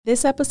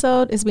This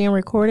episode is being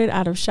recorded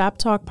out of Shop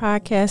Talk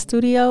Podcast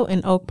Studio in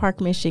Oak Park,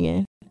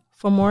 Michigan.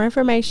 For more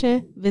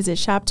information, visit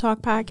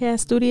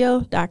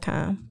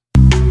shoptalkpodcaststudio.com.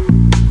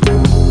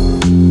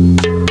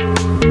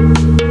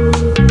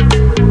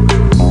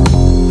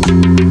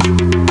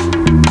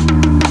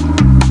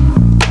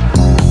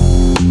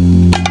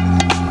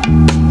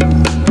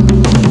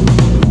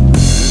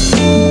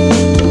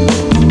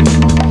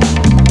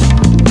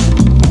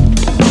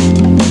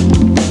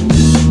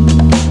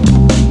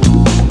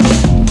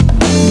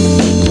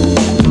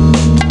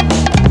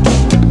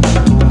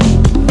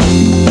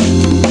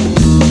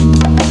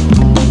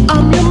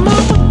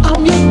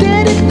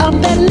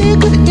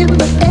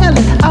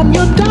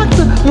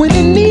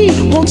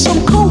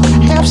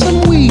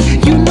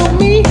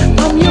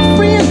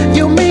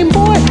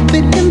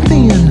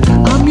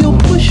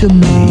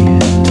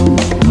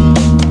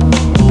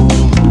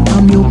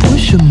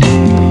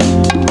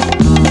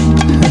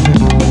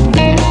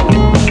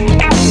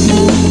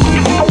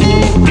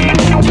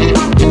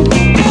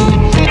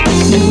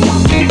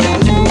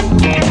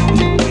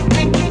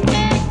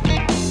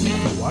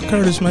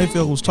 Curtis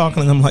Mayfield was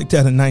talking to him like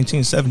that in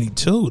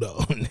 1972, though.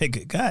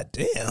 Nigga,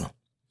 goddamn.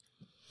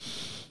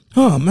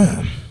 Oh,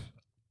 man.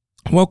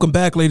 Welcome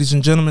back, ladies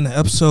and gentlemen, to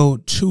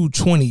episode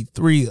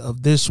 223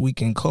 of This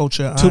Week in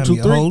Culture. I'm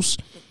your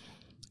host,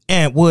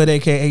 Ant Wood,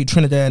 a.k.a.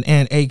 Trinidad,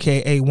 and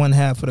a.k.a. one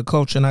half of the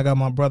culture. And I got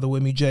my brother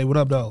with me, Jay. What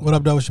up, though? What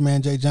up, though? It's your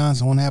man, Jay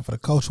Johnson. One half of the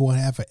culture, one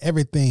half of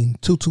everything.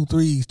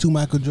 223s, two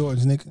Michael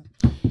Jordans, nigga.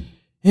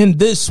 And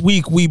this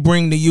week, we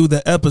bring to you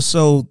the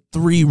episode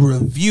 3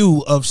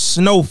 review of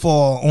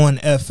Snowfall on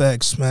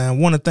FX, man.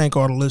 Want to thank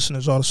all the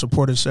listeners, all the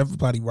supporters,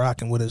 everybody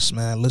rocking with us,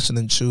 man,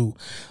 listening to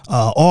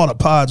all the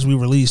pods we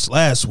released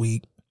last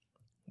week.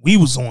 We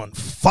was on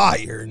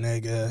fire,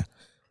 nigga.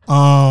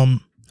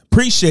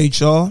 Appreciate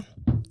y'all.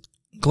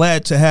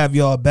 Glad to have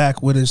y'all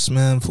back with us,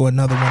 man, for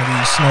another one of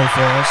these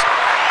Snowfalls.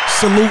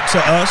 Salute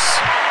to us.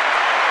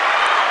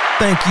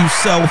 Thank you,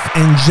 Self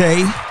and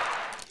Jay,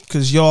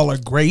 because y'all are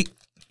great.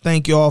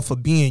 Thank y'all for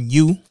being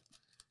you.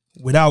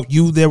 Without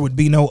you, there would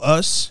be no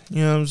us.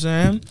 You know what I'm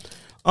saying?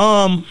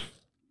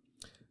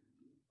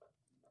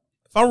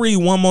 If I read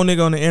one more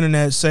nigga on the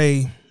internet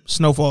say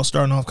Snowfall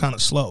starting off kind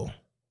of slow,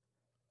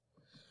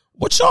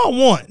 what y'all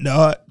want,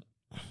 dog?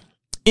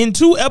 In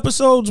 2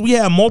 episodes, we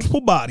have multiple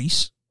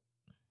bodies,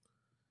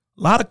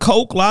 a lot of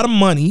coke, a lot of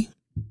money,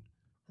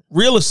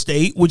 real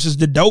estate, which is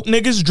the dope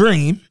nigga's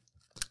dream,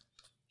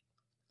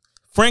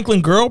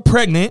 Franklin girl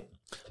pregnant,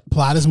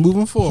 plot is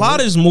moving forward.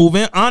 Plot is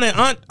moving.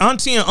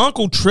 Auntie and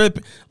uncle trip.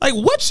 Like,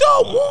 what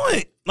y'all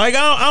want? Like,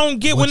 I don't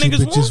get what niggas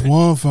want. Just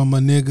want from a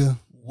nigga.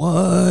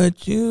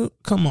 What you?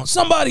 Come on,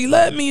 somebody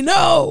let me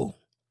know.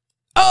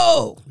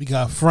 Oh, we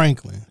got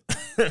Franklin,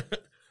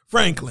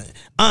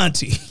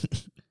 Auntie,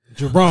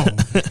 Jerome,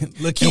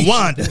 and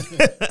Wanda,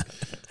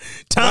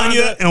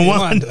 Tanya and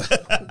Wanda.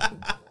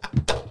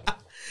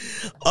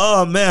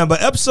 Oh man,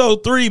 but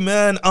episode 3,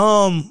 man.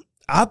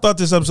 I thought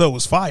this episode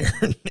was fire,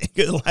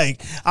 nigga.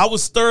 Like, I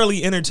was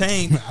thoroughly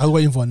entertained. I was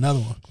waiting for another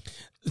one.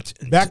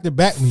 Back to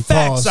back me.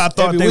 Facts, pause. I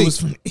thought they week.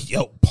 was.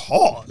 Yo,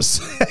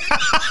 pause.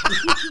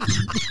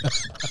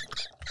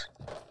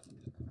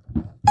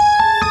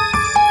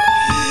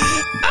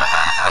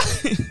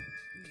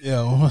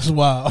 Yo, that's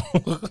wild.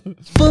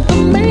 For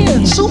the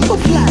man,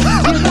 Superfly,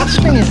 here I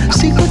stand,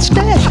 secret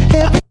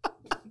stash.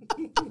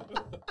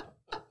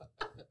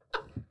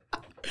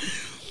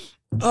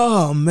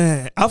 Oh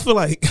man, I feel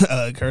like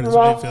Curtis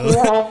Mayfield.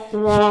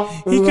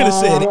 He could have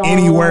said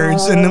any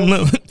words in them.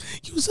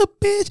 You's a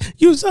bitch,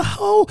 you's a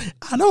hoe.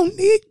 I don't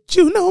need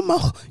you no more.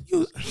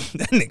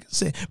 That nigga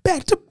said,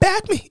 back to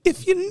back me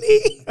if you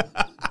need.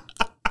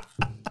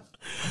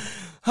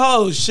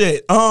 Oh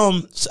shit.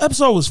 This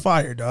episode was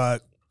fire,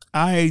 dog.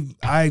 I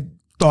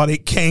thought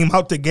it came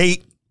out the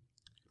gate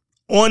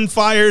on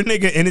fire,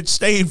 nigga, and it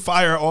stayed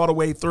fire all the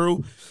way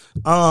through.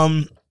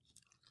 Your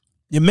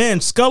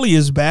man Scully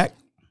is back.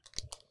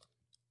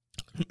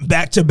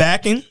 Back to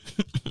backing.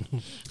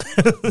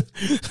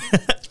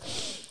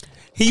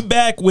 He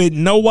back with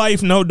no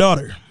wife, no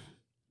daughter.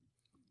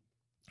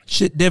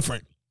 Shit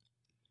different.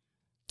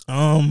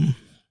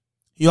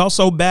 He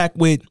also back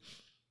with.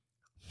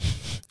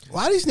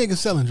 Why these niggas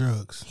selling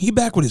drugs? He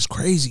back with his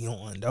crazy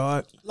on,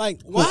 dog.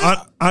 Like,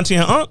 why? Auntie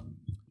and Unc?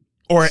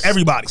 Or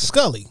everybody?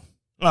 Scully.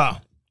 Leon.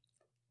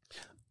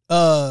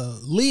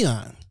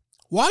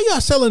 Why y'all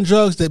selling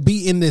drugs that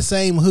be in the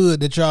same hood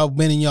that y'all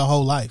been in your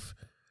whole life?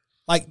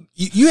 Like,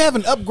 you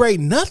haven't upgraded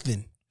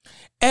nothing.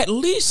 At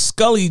least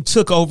Scully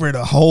took over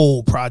the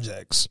whole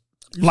projects.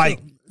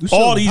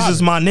 All these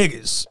is my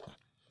niggas.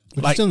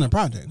 But you're still in the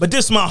project. But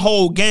this is my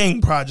whole gang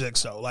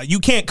projects, though. Like,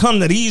 you can't come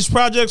to these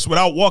projects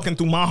without walking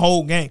through my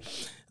whole gang.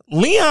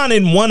 Leon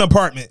in one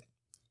apartment.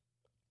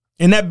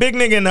 And that big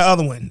nigga in the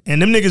other one. And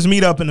them niggas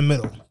meet up in the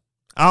middle.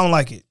 I don't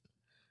like it.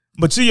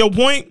 But to your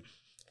point,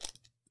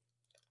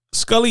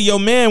 Scully, your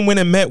man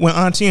went and met with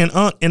Auntie and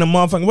Aunt in a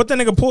motherfucking, what that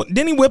nigga pulled?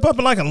 Didn't he whip up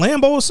in like a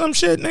Lambo or some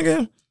shit,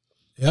 nigga?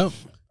 Yep.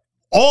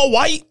 All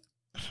white.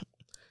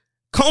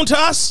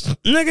 Contas,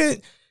 nigga.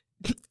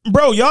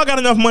 bro, y'all got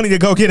enough money to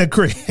go get a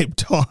crib,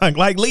 dog.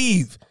 Like,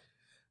 leave.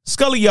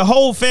 Scully, your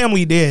whole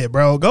family dead,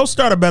 bro. Go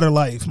start a better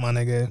life, my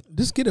nigga.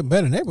 Just get a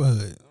better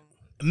neighborhood.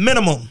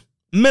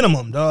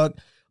 Minimum, dog.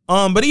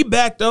 But he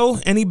back though,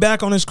 and he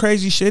back on his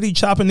crazy shit. He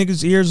chopping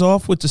niggas' ears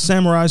off with the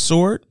samurai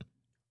sword.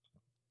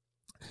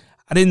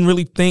 I didn't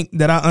really think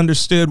that I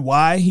understood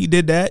why he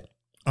did that.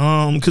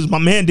 Because my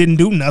man didn't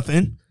do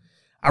nothing.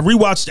 I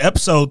rewatched the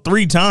episode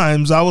 3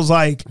 times. I was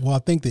like, well, I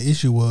think the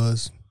issue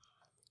was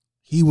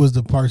he was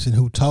the person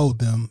who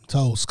told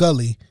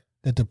Scully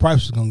that the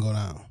price was gonna go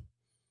down.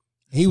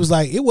 He was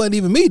like, it wasn't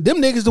even me. Them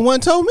niggas the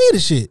one told me the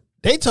shit.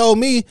 They told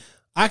me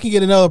I can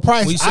get another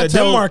price. We said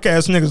them mark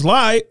ass niggas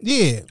lied.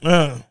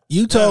 Yeah.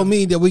 You told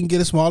me that we can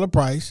get a smaller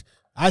price.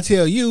 I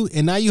tell you,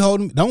 and now you hold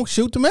him. Don't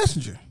shoot the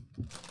messenger.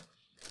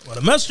 Well,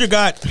 the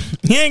messenger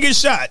he ain't get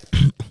shot.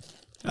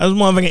 That was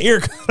motherfucking ear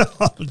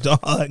cut off,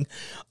 dog.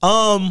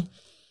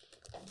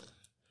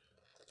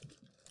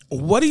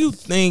 What do you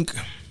think?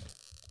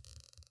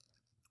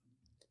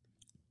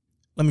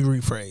 Let me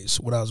rephrase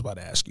what I was about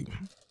to ask you.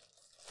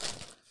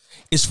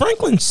 Is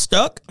Franklin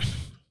stuck?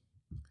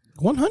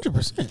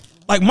 100%.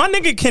 Like, my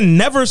nigga can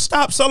never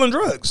stop selling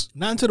drugs.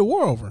 Not until the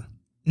war over.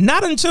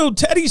 Not until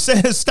Teddy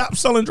says stop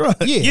selling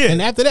drugs. Yeah.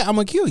 And after that, I'm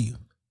going to kill you.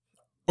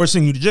 Or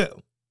send you to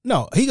jail.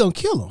 No, he going to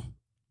kill him.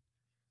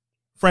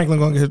 Franklin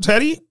going to kill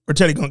Teddy? Or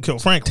Teddy going to kill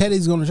Franklin?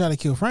 Teddy's going to try to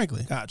kill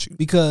Franklin. Got you.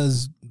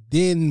 Because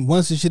then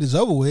once the shit is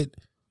over with,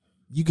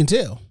 you can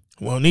tell.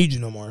 We don't need you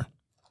no more.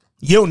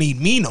 You don't need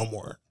me no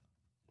more.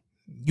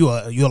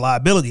 You're a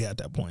liability at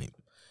that point.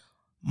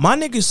 My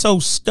nigga's so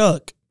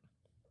stuck.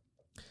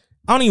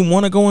 I don't even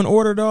want to go in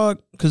order,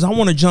 dog, because I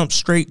want to jump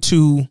straight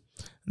to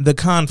the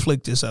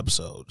conflict this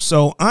episode.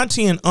 So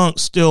Auntie and Unc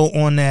still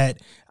on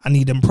that, I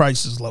need them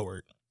prices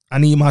lowered. I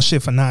need my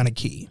shit for 9 a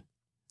key.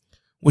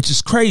 Which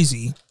is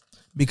crazy,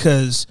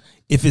 because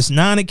if it's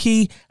 9 a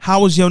key,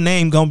 how is your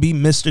name going to be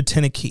Mr.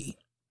 10 a key?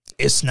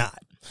 It's not.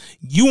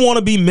 You want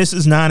to be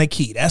Mrs. 9 a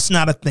key. That's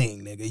not a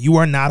thing, nigga. You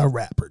are not a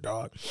rapper,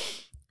 dog.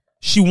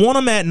 She want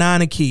him at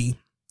 9 a key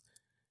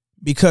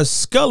because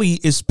Scully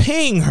is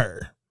paying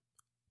her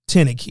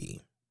 10 a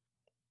key.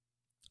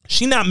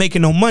 She not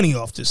making no money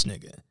off this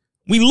nigga.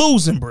 We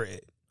losing bread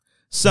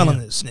selling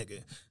this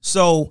nigga.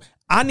 So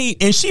I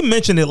need, and she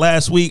mentioned it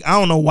last week. I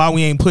don't know why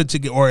we ain't put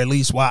together, or at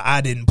least why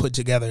I didn't put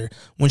together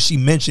when she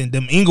mentioned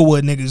them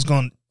Inglewood niggas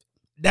going,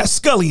 that's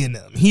Scully and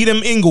them. He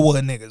them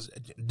Inglewood niggas,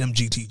 them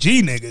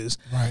GTG niggas.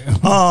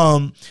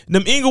 Right.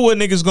 Them Inglewood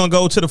niggas gonna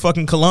go to the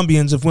fucking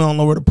Colombians if we don't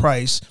lower the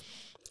price.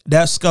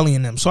 That's Scully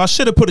and them. So I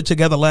should have put it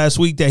together last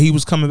week that he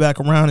was coming back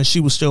around and she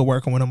was still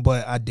working with him,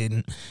 but I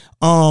didn't.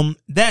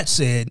 That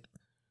said,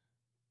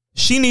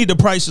 she need the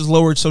prices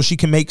lowered so she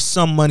can make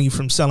some money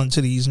from selling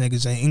to these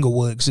niggas in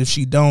Inglewood. Because if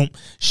she don't,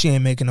 she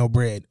ain't making no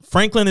bread.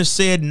 Franklin has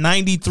said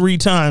 93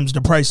 times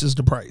the price is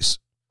the price.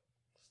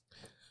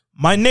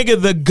 My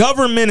nigga, the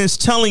government is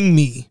telling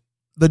me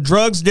the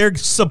drugs they're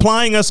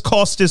supplying us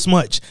cost this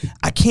much.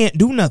 I can't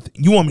do nothing.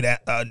 You want me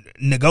to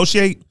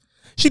negotiate?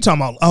 She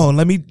talking about, oh,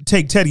 let me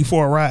take Teddy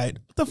for a ride.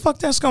 What the fuck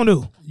that's gonna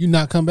do? You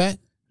not come back?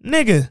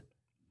 Nigga,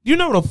 you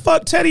know what the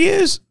fuck Teddy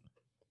is?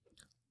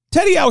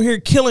 Teddy out here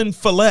killing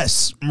for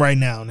less right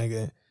now,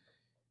 nigga.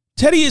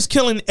 Teddy is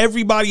killing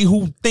everybody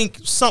who think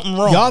something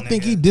wrong. Y'all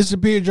think he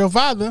disappeared your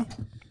father?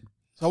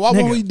 So why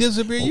won't he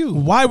disappear you?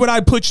 Why would I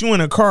put you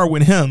in a car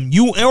with him,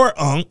 you or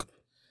Unc,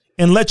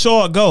 and let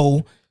y'all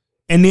go,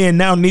 and then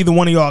now neither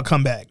one of y'all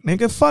come back?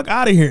 Nigga, fuck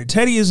out of here.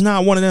 Teddy is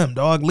not one of them,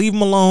 dog. Leave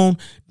him alone.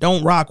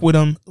 Don't rock with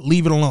him.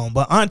 Leave it alone.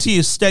 But Auntie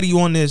is steady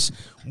on this.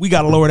 We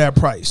got to lower that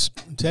price.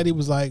 Teddy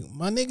was like,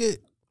 my nigga,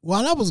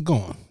 while I was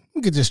gone, let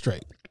me get this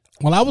straight.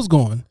 While I was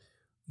gone,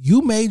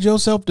 you made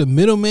yourself the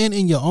middleman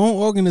in your own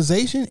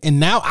organization, and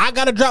now I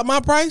got to drop my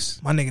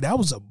price? My nigga, that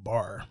was a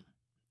bar.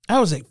 That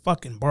was a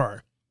fucking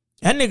bar.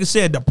 That nigga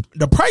said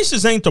the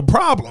prices ain't the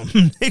problem.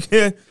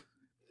 Nigga,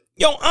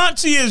 your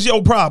auntie is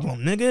your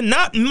problem, nigga,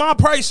 not my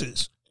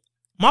prices.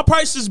 My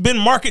prices been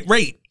market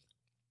rate.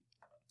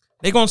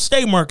 They gonna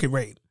stay market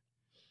rate.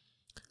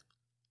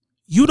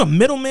 You the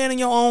middleman in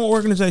your own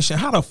organization.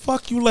 How the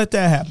fuck you let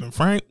that happen,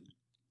 Frank?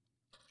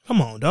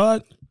 Come on,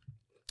 dog.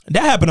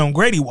 That happened on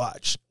Grady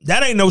Watch.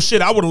 That ain't no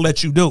shit I would have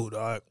let you do,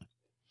 dog.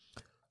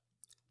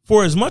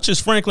 For as much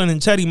as Franklin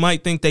and Teddy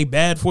might think they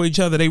bad for each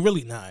other, they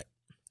really not.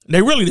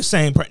 They really the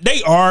same.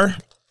 They are.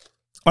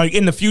 Like,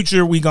 in the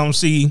future, we gonna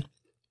see.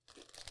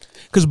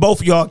 Because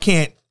both of y'all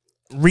can't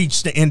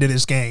reach the end of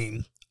this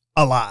game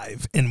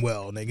alive and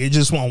well, nigga. It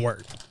just won't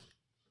work.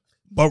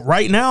 But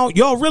right now,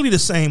 y'all really the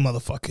same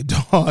motherfucker,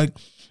 dog.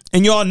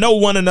 And y'all know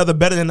one another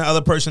better than the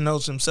other person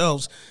knows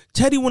themselves.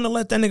 Teddy wouldn't have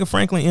let that nigga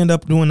Franklin end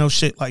up doing no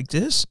shit like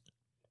this.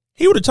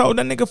 He would have told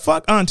that nigga,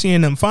 fuck Auntie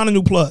and them, find a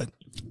new plug.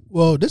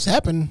 Well, this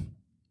happened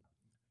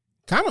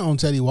kind of on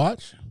Teddy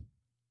Watch.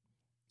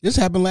 This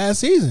happened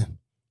last season.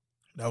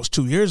 That was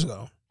 2 years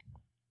ago.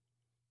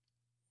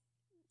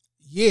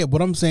 Yeah,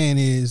 what I'm saying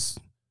is,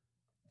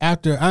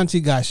 after Auntie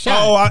got shot.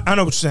 Oh, I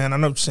know what you're saying. I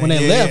know what you're saying. When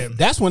they left,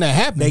 that's when that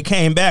happened. They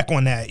came back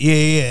on that.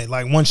 Yeah.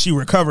 Like once she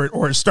recovered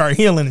or started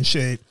healing and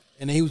shit.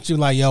 And then he was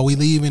like, yo, we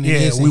leaving. And Yeah,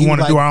 this, and we he want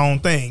to was do like, our own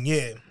thing.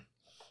 Yeah.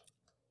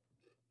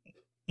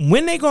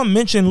 When they gonna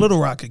mention Little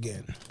Rock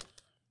again?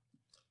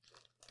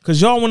 Because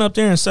y'all went up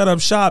there and set up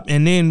shop,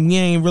 and then we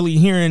ain't really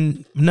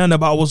hearing nothing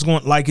about what's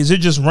going. Like, is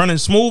it just running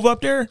smooth up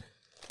there?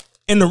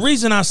 And the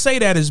reason I say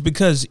that is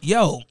because,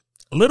 yo,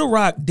 Little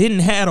Rock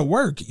didn't have to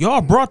work.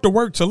 Y'all brought the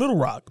work to Little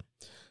Rock.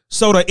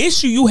 So the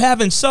issue you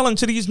have in selling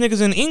to these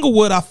niggas in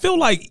Inglewood, I feel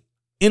like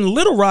in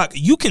Little Rock,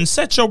 you can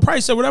set your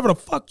price at whatever the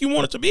fuck you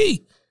want it to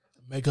be.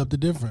 make up the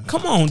difference.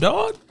 Come on,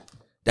 dog.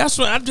 That's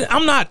what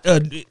I'm not.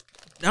 I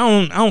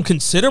don't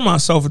consider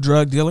myself a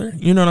drug dealer.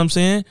 You know what I'm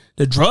saying?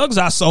 The drugs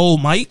I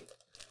sold might,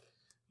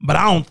 but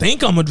I don't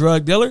think I'm a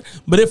drug dealer.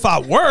 But if I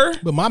were,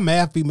 But my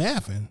math be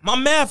mathing. my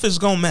math is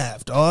gonna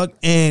math, dog.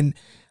 And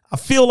I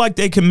feel like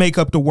they can make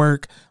up the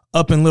work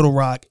up in Little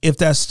Rock if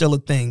that's still a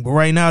thing. But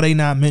right now they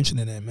not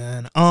mentioning it,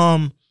 man.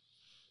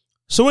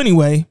 So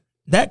anyway,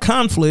 that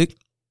conflict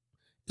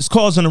is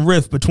causing a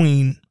rift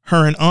between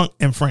her and Unc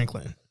and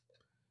Franklin.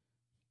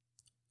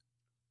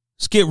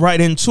 Let's get right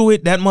into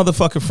it. That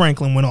motherfucker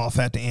Franklin went off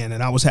at the end,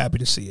 and I was happy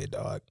to see it,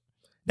 dog.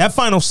 That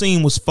final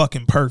scene was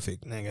fucking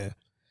perfect, nigga.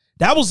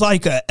 That was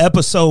like a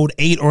episode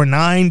 8 or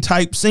 9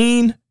 type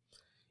scene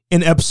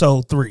in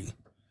episode 3.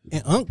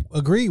 And Unc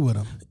agreed with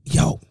him.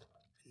 Yo,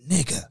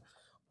 nigga,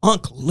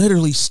 Unc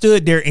literally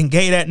stood there and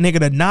gave that nigga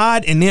the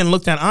nod and then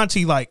looked at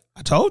Auntie like,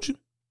 I told you.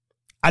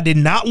 I did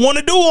not want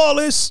to do all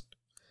this.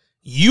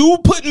 You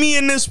put me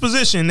in this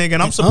position, nigga,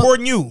 and I'm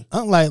supporting you.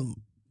 Unc like,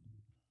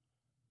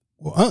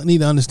 well, Unc need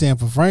to understand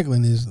for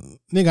Franklin is,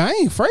 nigga, I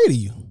ain't afraid of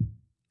you.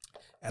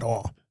 At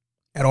all.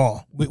 At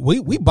all.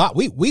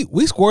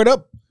 We squared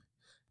up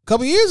a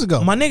couple years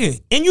ago. My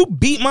nigga, and you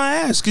beat my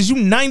ass because you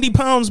 90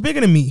 pounds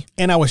bigger than me.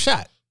 And I was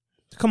shot.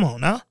 Come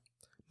on now.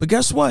 But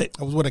guess what?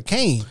 I was with a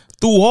cane.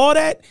 Through all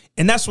that,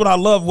 and that's what I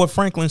love what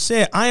Franklin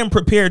said, I am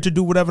prepared to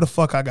do whatever the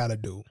fuck I gotta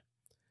do.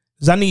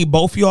 Because I need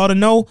both y'all to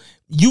know,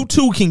 you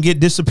too can get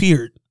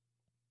disappeared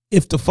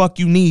if the fuck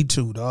you need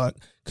to, dog.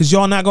 Because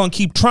y'all not gonna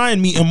keep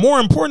trying me. And more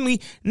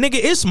importantly, nigga,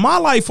 it's my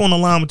life on the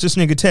line with this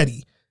nigga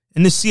Teddy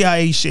and this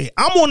CIA shit.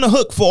 I'm on the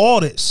hook for all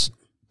this.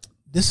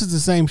 This is the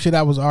same shit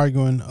I was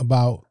arguing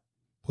about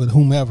with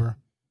whomever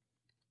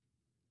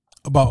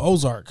about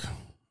Ozark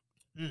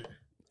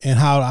and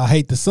how I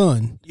hate the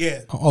son.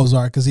 Yeah.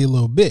 Ozark because he a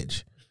little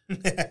bitch.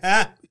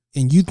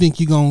 And you think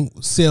you gonna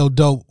sell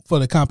dope for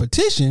the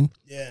competition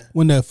Yeah.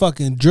 when the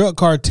fucking drug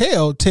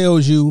cartel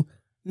tells you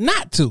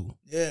not to.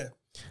 Yeah.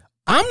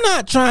 I'm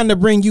not trying to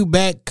bring you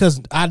back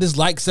because I just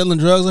like selling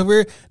drugs over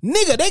here.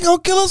 Nigga, they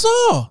gonna kill us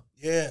all.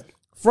 Yeah.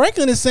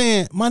 Franklin is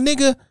saying, my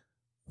nigga,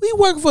 we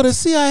work for the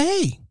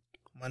CIA.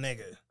 My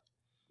nigga.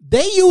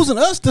 They using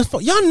us to,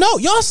 y'all know,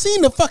 y'all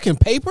seen the fucking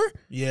paper?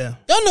 Yeah.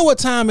 Y'all know what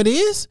time it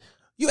is.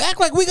 You act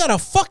like we got a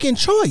fucking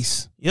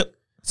choice. Yep.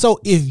 So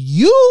if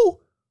you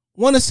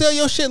want to sell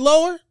your shit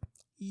lower,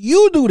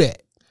 you do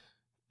that.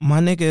 My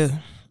nigga,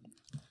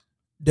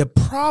 the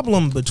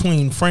problem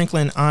between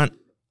Franklin,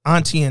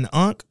 Auntie, and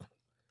Unc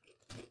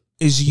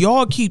is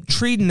y'all keep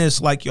treating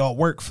this like y'all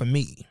work for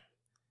me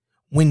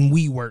when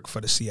we work for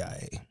the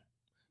CIA.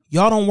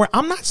 Y'all don't work.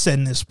 I'm not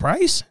setting this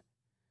price.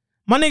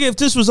 My nigga, if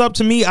this was up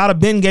to me, I'd have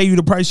been gave you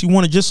the price you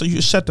wanted just so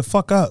you shut the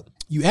fuck up.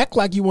 You act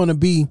like you want to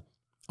be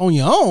on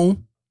your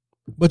own,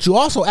 but you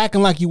also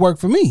acting like you work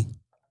for me.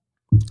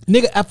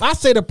 Nigga, if I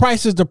say the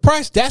price is the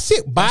price, that's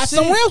it. Buy That's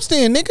somewhere it. else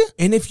then, nigga.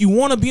 And if you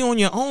want to be on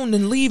your own,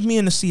 then leave me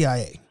in the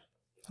CIA.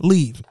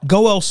 Leave.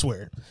 Go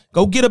elsewhere.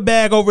 Go get a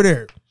bag over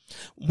there.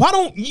 Why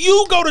don't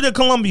you go to the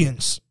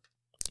Colombians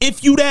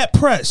if you that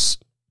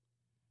pressed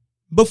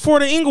before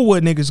the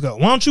Inglewood niggas go?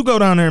 Why don't you go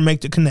down there and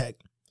make the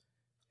connect?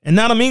 And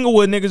now them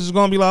Inglewood niggas is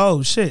going to be like,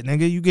 oh, shit,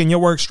 nigga, you getting your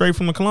work straight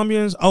from the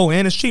Colombians? Oh,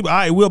 and it's cheap. All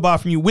right, we'll buy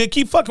from you. We'll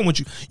keep fucking with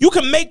you. You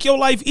can make your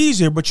life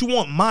easier, but you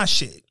want my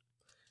shit.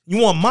 You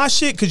want my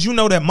shit because you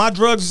know that my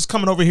drugs is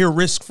coming over here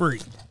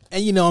risk-free.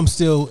 And you know I'm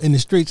still in the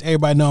streets.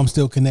 Everybody know I'm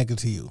still connected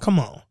to you. Come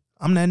on.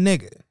 I'm that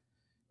nigga.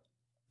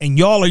 And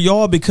y'all are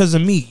y'all because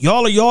of me.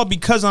 Y'all are y'all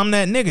because I'm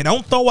that nigga.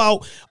 Don't throw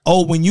out,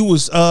 oh, when you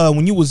was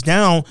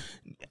down,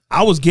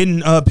 I was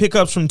getting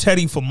pickups from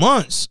Teddy for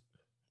months.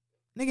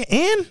 Nigga,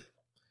 and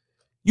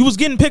you was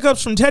getting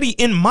pickups from Teddy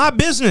in my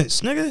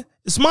business, nigga.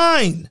 It's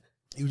mine.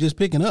 You just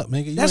picking up,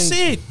 nigga. That's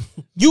it.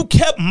 You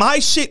kept my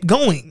shit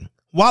going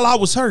while I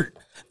was hurt.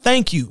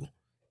 Thank you.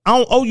 I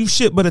don't owe you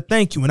shit but a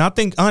thank you. And I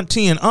think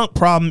Auntie and Unc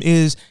problem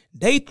is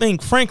they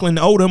think Franklin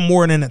owe them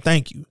more than a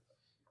thank you.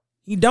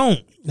 He don't.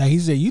 Like he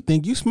said, you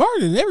think you smarter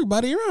than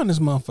everybody around this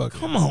motherfucker.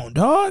 Come on,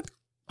 dog.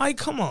 Like,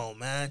 come on,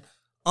 man.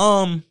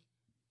 Kind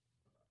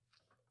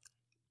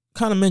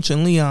of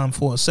mentioned Leon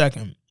for a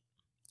second.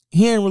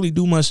 He ain't really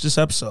do much this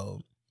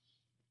episode.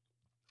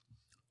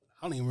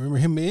 I don't even remember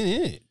him being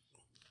in it.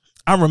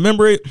 I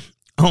remember it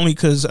only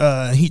because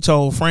he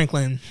told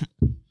Franklin,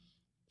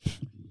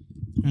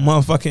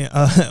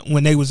 motherfucking,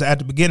 when they was at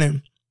the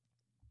beginning,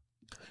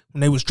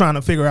 when they was trying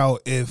to figure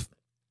out if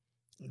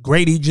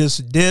Grady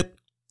just dipped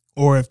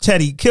or if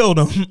Teddy killed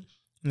him,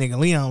 nigga,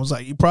 Leon was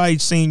like, you probably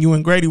seen you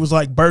and Grady was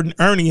like Bert and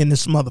Ernie in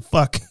this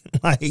motherfucker.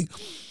 Like,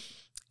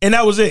 And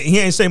that was it. He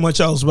ain't say much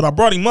else. But I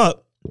brought him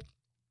up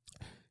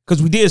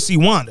because we did see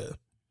Wanda.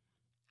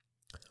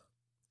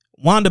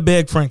 Wanda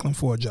begged Franklin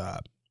for a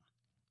job.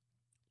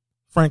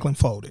 Franklin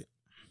folded.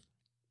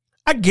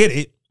 I get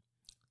it.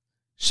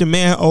 It's your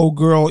man, old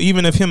girl.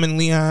 Even if him and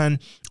Leon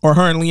or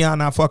her and Leon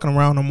not fucking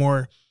around no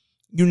more,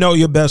 you know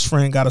your best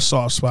friend got a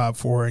soft spot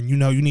for her, and you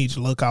know you need to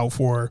look out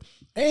for her.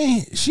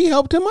 And she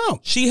helped him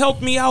out. She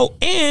helped me out,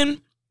 and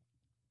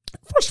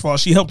first of all,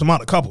 she helped him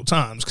out a couple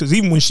times because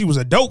even when she was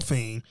a dope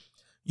fiend,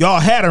 y'all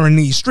had her in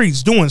these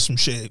streets doing some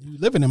shit. You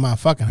living in my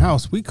fucking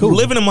house. We cool. You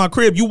living in my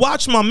crib. You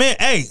watch my man.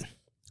 Hey,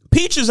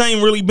 Peaches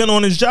ain't really been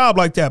on his job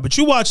like that, but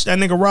you watched that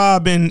nigga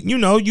Rob, and you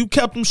know you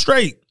kept him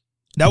straight.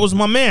 That was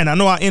my man. I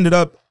know I ended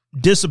up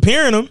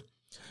disappearing him,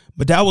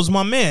 but that was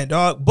my man,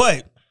 dog.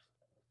 But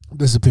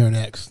Disappearing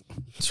X.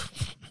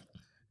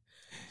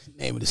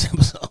 Name of this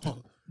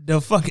episode. The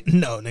fucking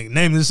no, nigga.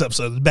 Name of this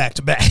episode is back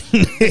to back.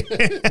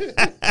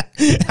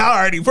 I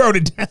already wrote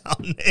it down,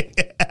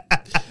 nigga.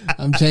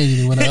 I'm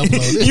changing it when I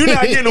upload it. You're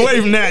not getting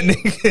away from that,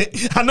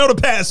 nigga. I know the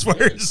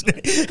passwords.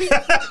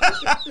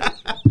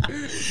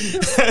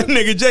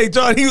 Nigga Jay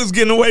thought he was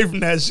getting away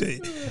from that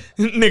shit.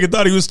 Nigga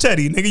thought he was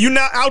Teddy. Nigga, you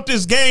not out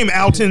this game,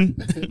 Alton.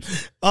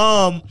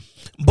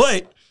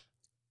 But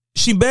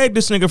she begged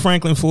this nigga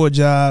Franklin for a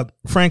job.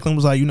 Franklin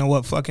was like, you know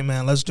what, fucking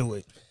man, let's do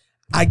it.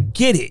 I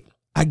get it.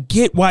 I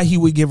get why he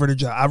would give her the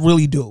job. I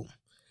really do.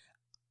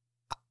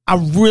 I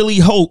really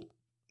hope,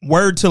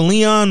 word to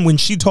Leon, when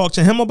she talked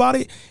to him about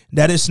it,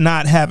 that it's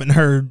not having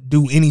her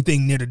do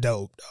anything near the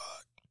dope,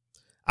 dog.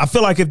 I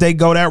feel like if they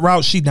go that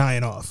route, she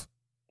dying off.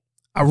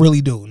 I really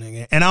do,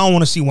 nigga. And I don't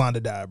want to see Wanda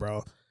die,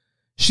 bro.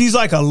 She's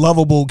like a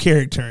lovable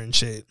character and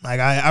shit.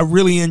 Like, I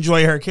really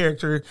enjoy her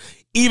character.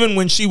 Even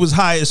when she was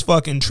high as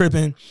fucking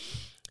tripping.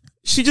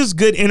 She just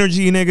good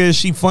energy, nigga.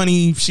 She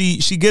funny. She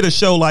get a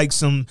show like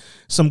some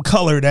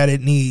color that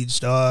it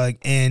needs, dog.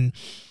 And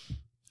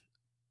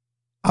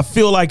I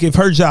feel like if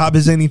her job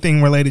is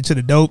anything related to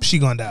the dope, she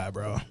gonna die,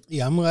 bro.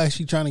 Yeah, I'm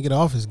actually trying to get an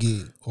office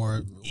gig.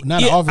 Or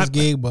not an office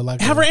gig, but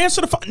like have her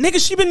answer the phone.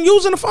 Nigga, she been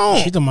using the phone.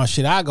 She talking about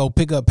shit. I go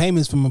pick up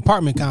payments from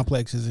apartment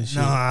complexes and shit.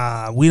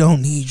 Nah, we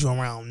don't need you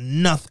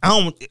around nothing. I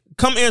don't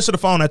come answer the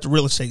phone at the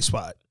real estate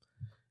spot.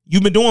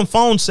 You've been doing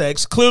phone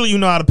sex. Clearly you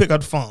know how to pick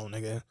up the phone,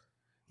 nigga.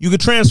 You could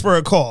transfer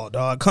a call,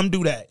 dog. Come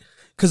do that.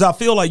 Because I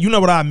feel like, you know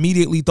what I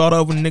immediately thought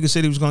of when the nigga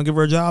said he was going to give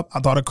her a job? I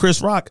thought of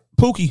Chris Rock,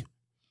 Pookie.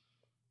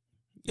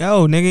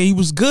 Yo, nigga, he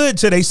was good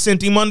till they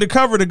sent him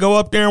undercover to go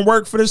up there and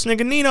work for this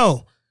nigga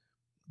Nino.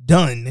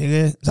 Done,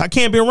 nigga. I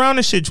can't be around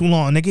this shit too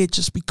long, nigga. It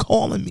just be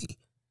calling me.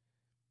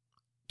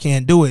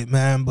 Can't do it,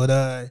 man.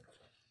 But,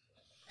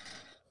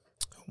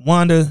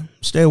 Wanda,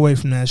 stay away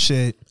from that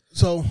shit.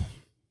 So,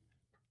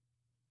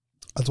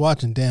 I was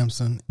watching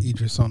Damson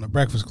Idris on the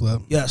Breakfast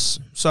Club. Yes,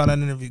 saw that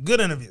interview.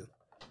 Good interview.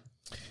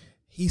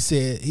 He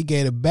said he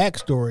gave a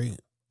backstory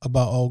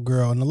about old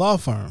girl in the law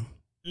firm.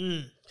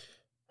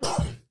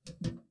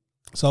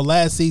 So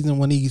last season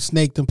when he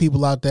snaked them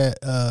people out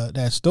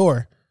that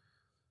store,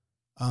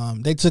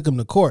 they took him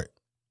to court,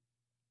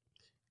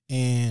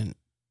 and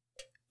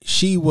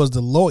she was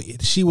the lawyer.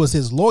 She was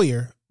his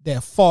lawyer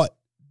that fought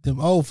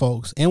them old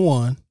folks and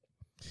won.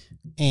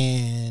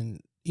 And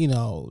you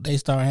know, they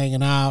started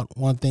hanging out.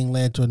 One thing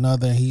led to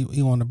another.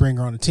 He wanted to bring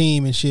her on the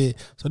team and shit.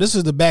 So this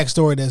is the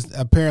backstory that's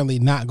apparently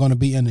not going to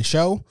be in the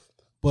show,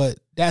 but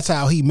that's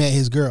how he met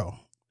his girl.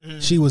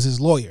 She was his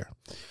lawyer.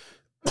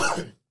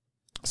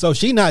 So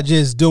she not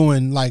just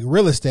doing like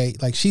real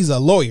estate. Like she's a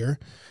lawyer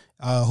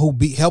who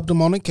helped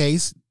him on a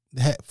case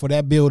for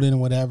that building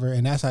and whatever.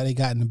 And that's how they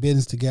got in the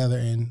business together.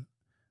 And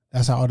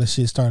that's how all this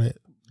shit started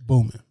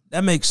booming.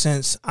 That makes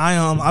sense.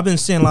 I've been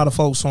seeing a lot of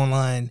folks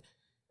online,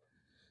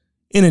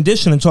 in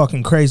addition to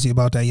talking crazy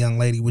about that young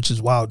lady, which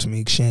is wild to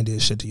me, she ain't did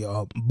shit to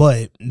y'all,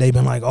 but they've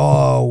been like,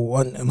 oh,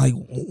 like,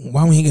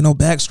 why we ain't get no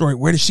backstory?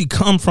 Where did she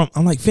come from?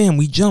 I'm like, fam,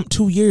 we jumped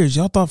 2 years.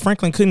 Y'all thought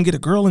Franklin couldn't get a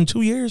girl in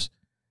 2 years?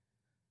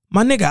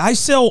 My nigga, I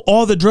sell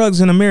all the drugs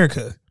in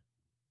America.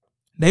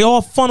 They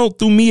all funneled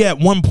through me at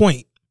one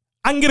point.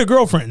 I can get a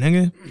girlfriend,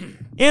 nigga,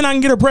 and I can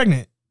get her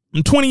pregnant.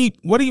 I'm 20,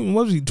 what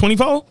was he,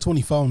 24?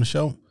 24 on the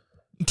show.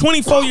 I'm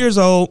 24 years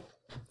old.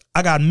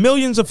 I got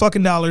millions of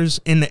fucking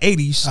dollars in the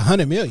 80s.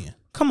 100 million.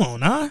 Come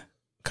on,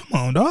 come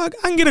on, dog.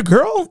 I can get a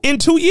girl in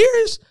 2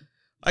 years.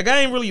 Like, I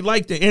ain't really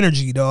like the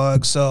energy,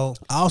 dog. So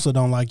I also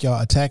don't like y'all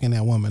attacking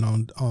that woman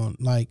on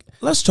like.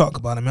 Let's talk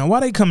about it, man. Why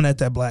they coming at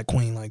that black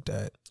queen like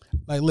that?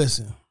 Like,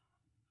 listen.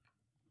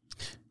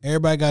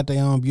 Everybody got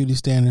their own beauty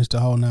standards, the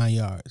whole 9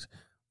 yards.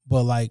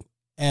 But like,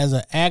 as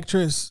an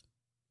actress,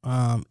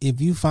 if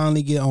you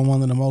finally get on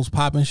one of the most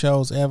popping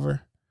shows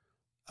ever,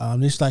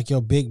 it's like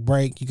your big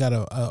break. You got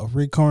a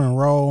recurring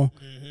role.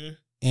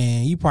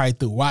 And you probably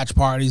through watch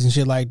parties and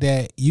shit like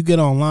that. You get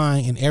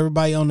online and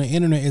everybody on the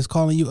internet is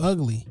calling you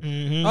ugly.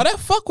 Oh, that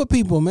fuck with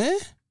people, man.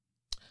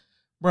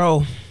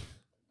 Bro,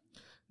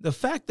 the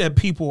fact that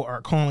people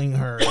are calling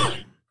her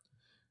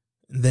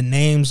the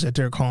names that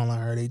they're calling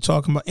her, they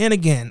talking about, and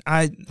again,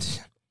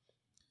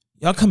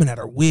 Y'all coming at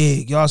her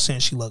wig. Y'all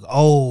saying she look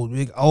old,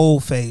 big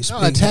old face.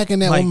 Y'all attacking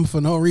that woman for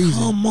no reason.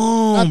 Come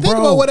on, now, think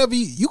bro. about whatever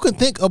you can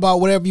think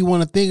about whatever you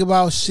want to think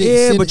about.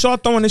 Shit, Yeah, but y'all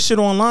throwing this shit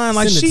online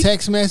like send a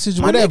text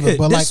message, my whatever. nigga,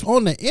 but this- like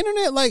on the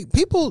internet, like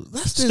people,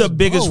 that's It's the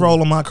biggest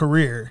role of my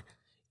career,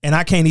 and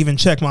I can't even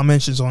check my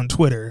mentions on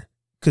Twitter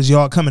because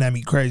y'all coming at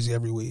me crazy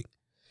every week.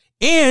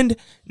 And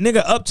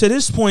nigga, up to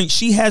this point,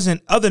 she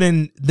hasn't, other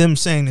than them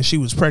saying that she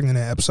was pregnant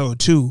in episode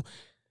 2,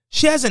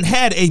 she hasn't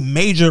had a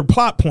major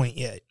plot point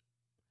yet.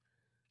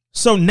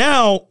 So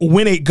now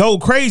when it go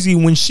crazy,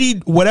 when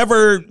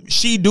whatever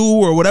she do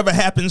or whatever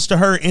happens to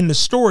her in the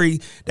story,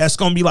 that's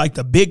going to be like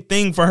the big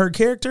thing for her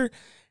character.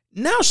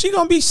 Now she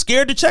going to be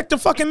scared to check the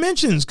fucking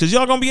mentions because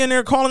y'all going to be in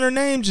there calling her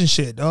names and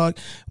shit, dog.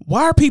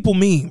 Why are people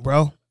mean,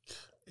 bro?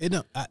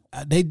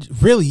 They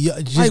really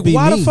just like, be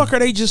why mean. the fuck are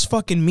they just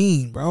fucking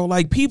mean, bro?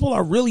 Like, people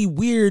are really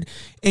weird,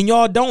 and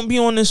y'all don't be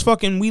on this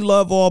fucking we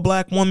love all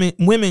black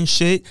women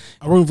shit.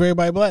 I room for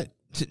everybody black.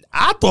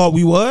 I thought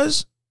we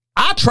was.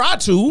 I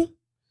tried to.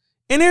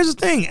 And here's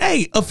the thing.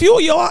 Hey, a few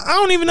of y'all, I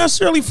don't even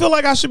necessarily feel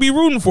like I should be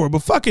rooting for it.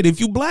 But fuck it.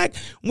 If you black,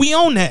 we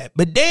own that.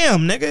 But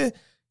damn, nigga,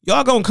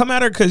 y'all gonna come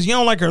at her because you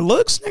don't like her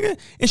looks, nigga?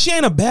 And she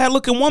ain't a bad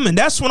looking woman.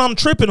 That's what I'm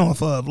tripping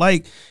off of.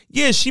 Like,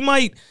 yeah, she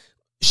might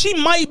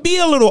be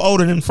a little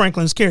older than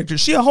Franklin's character.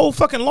 She a whole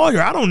fucking lawyer.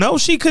 I don't know.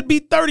 She could be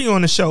 30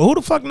 on the show. Who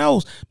the fuck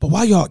knows? But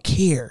why y'all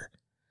care?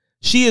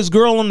 She is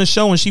girl on the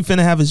show and she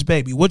finna have his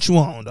baby. What you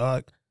on,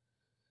 dog?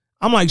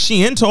 I'm like,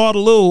 she into all the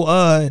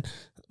little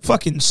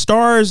fucking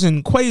stars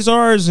and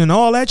quasars and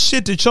all that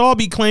shit that y'all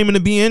be claiming to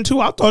be into.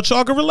 I thought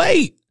y'all could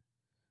relate.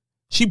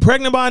 She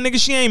pregnant by a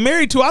nigga she ain't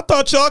married to. I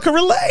thought y'all could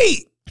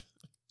relate.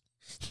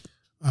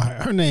 All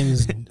right, her name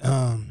is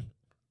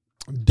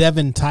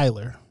Devin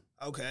Tyler.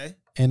 Okay.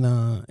 And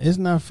it's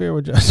not fair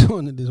what y'all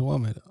doing to this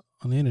woman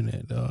on the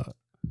internet, dog.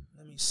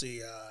 Let me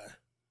see.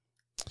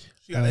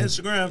 She got an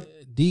Instagram.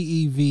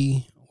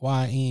 DEVYN.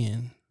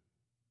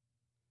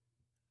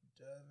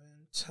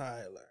 Devin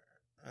Tyler.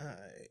 All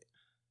right.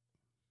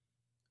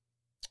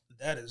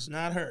 That is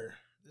not her.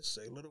 This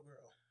is a little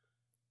girl.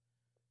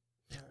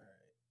 All right.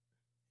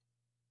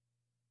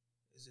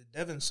 Is it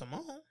Devin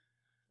Simone?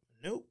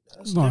 Nope.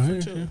 That's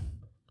different too.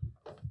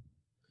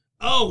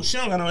 Oh, she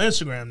don't got no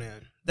Instagram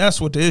then. That's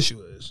what the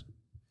issue is.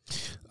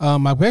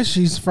 I bet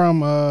she's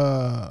from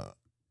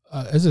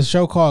it's a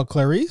show called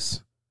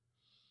Clarice.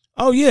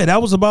 Oh yeah,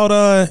 that was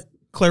about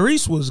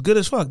Clarice was good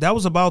as fuck. That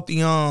was about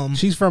the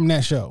She's from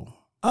that show.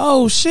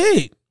 Oh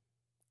shit.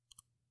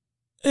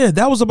 Yeah,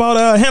 that was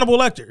about Hannibal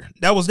Lecter.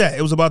 That was that.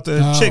 It was about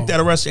the chick that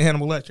arrested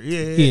Hannibal Lecter.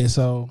 Yeah.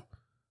 So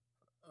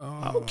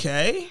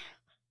okay.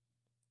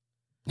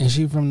 And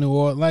she from New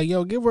Orleans. Like,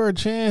 yo, give her a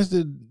chance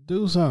to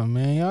do something,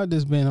 man. Y'all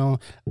just been on.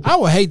 I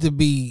would hate to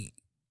be.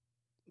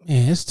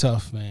 Man, it's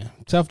tough, man.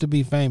 Tough to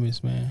be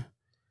famous, man.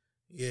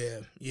 Yeah,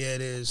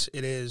 it is.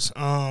 It is.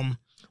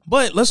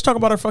 But let's talk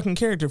about her fucking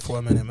character for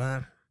a minute,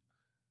 man.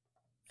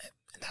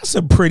 That's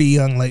a pretty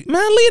young lady.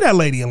 Man, leave that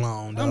lady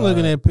alone, dog. I'm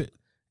looking at.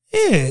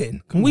 Yeah,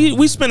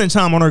 we spending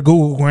time on her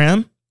Google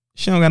Gram.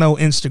 She don't got no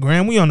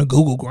Instagram. We on the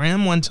Google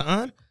Gram one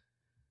time.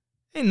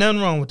 Ain't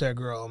nothing wrong with that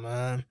girl,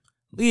 man.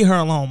 Leave her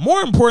alone.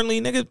 More importantly,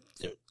 nigga,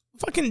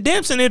 fucking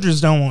Damson Idris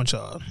don't want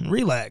y'all.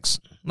 Relax.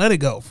 Let it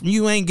go.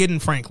 You ain't getting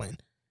Franklin.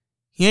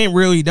 He ain't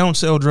real. He don't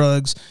sell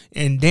drugs.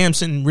 And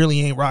Damson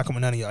really ain't rocking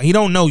with none of y'all. He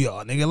don't know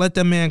y'all, nigga. Let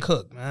that man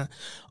cook, man.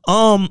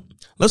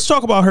 Let's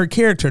talk about her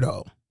character,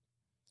 though.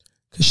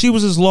 Because she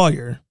was his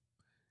lawyer.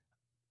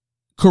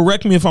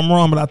 Correct me if I'm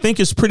wrong, but I think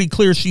it's pretty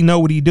clear she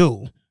know what he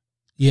do.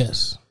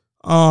 Yes.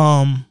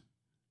 And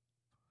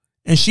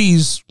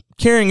she's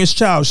carrying his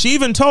child. She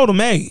even told him,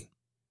 hey,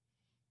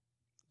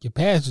 your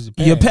past is your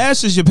past. Your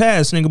past is your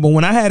past, nigga. But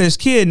when I had his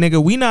kid,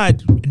 nigga, we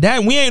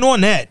ain't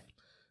on that.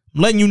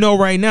 I'm letting you know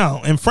right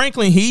now. And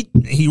Franklin,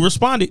 he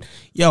responded,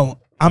 yo,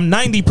 I'm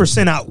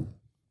 90% out.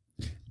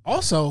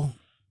 Also,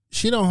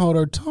 she don't hold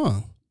her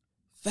tongue.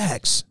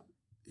 Facts.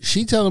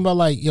 She telling about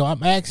like, yo,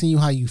 I'm asking you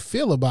how you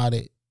feel about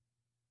it.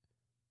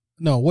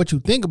 No, what you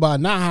think about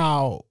it, not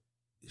how.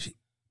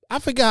 I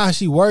forgot how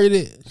she worded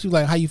it. She was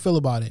like, how you feel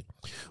about it?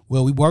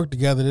 Well, we worked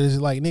together. It's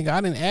like, nigga,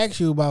 I didn't ask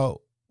you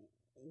about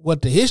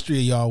what the history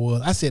of y'all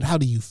was. I said, how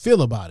do you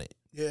feel about it?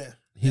 Yeah.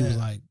 He was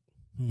like,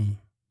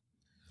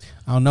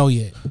 I don't know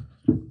yet.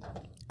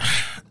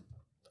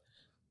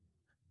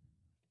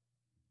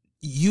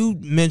 You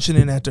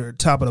mentioning at the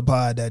top of the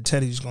pod that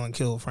Teddy's going to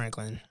kill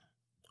Franklin.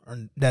 Or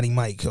that he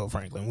might kill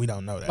Franklin. We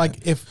don't know that. Like,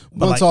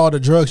 once all the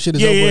drug shit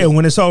is over. Yeah,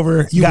 when it's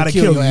over, you got to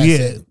kill your you.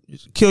 asset. Yeah.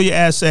 Kill your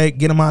asset,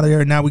 get him out of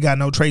there. Now we got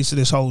no trace of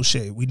this whole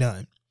shit. We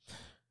done.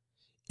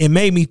 It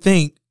made me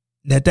think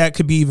that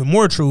could be even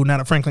more true now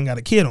that Franklin got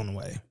a kid on the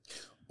way.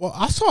 Well,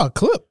 I saw a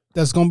clip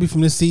that's going to be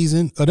from this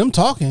season of them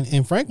talking,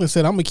 and Franklin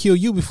said, I'm going to kill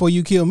you before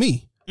you kill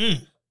me.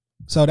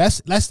 So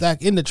that's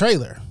like in the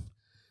trailer.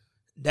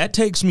 That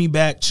takes me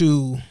back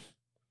to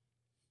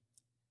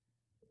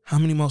how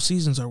many more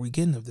seasons are we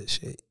getting of this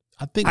shit?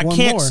 I think I one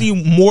can't more.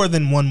 see more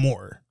than one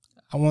more.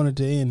 I want it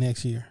to end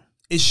next year.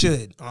 It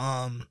should.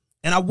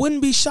 And I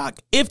wouldn't be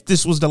shocked if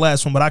this was the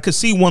last one, but I could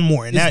see one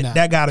more, and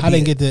that gotta be. I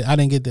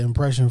didn't get the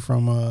impression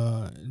from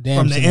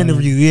the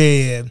interview.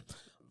 Yeah.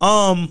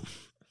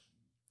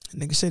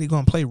 Nigga said he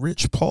gonna play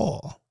Rich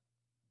Paul.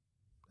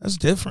 That's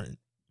different.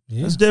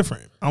 Yeah. That's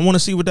different. I want to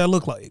see what that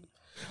look like.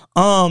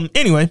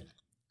 Anyway,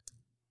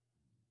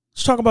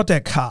 let's talk about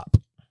that cop.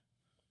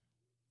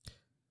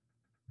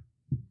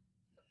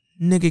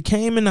 Nigga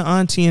came in the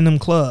Auntie and them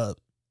club,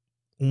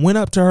 went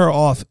up to her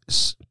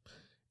office,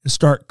 and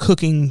start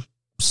cooking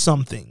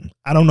something.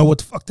 I don't know what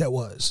the fuck that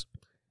was.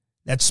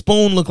 That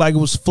spoon looked like it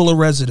was full of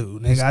residue.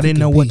 Nigga, I didn't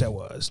know what that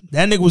was.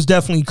 That nigga was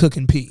definitely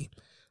cooking pee.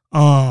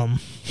 Nigga,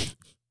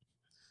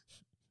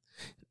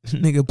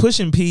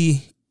 pushing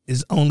pee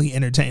is only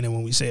entertaining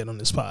when we say it on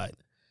this pod.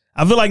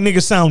 I feel like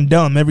niggas sound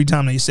dumb every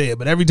time they say it,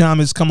 but every time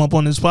it's come up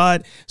on this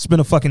pod, it's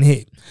been a fucking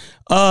hit.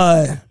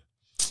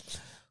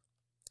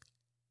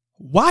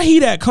 Why he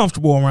that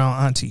comfortable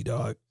around Auntie,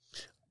 dog?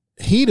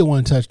 He the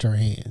one touched her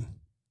hand.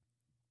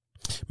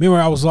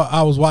 Remember, I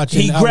was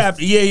watching. He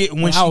grabbed.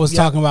 When I was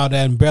talking about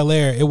that in Bel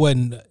Air, it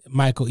wasn't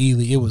Michael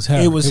Ealy. It was her.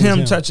 It was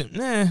him touching.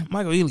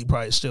 Michael Ealy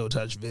probably still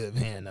touched Viv's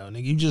hand though,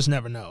 nigga. You just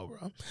never know,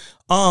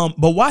 bro.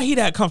 But why he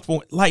that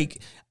comfortable?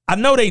 Like, I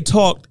know they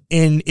talked,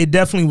 and it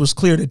definitely was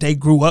clear that they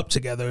grew up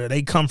together.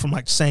 They come from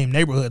like the same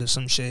neighborhood or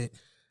some shit.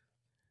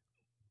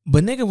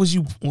 But nigga, was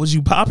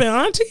you popping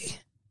Auntie?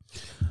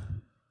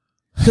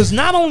 Because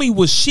not only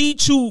was he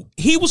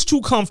was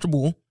too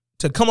comfortable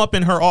to come up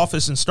in her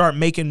office and start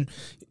making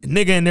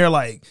nigga in there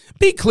like,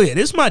 be clear,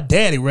 this is my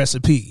daddy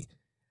recipe.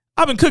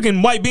 I've been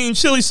cooking white bean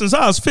chili since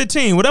I was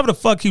 15, whatever the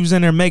fuck he was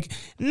in there making.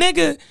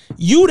 Nigga,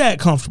 you that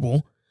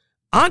comfortable.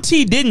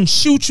 Auntie didn't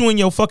shoot you in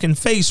your fucking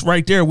face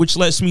right there, which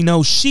lets me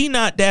know she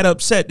not that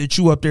upset that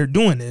you up there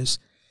doing this.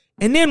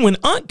 And then when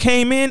Unc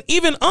came in,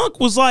 even Unc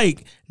was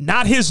like,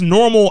 not his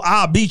normal,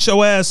 I'll beat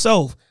your ass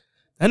self.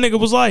 That nigga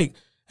was like,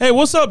 hey,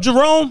 what's up,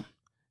 Jerome?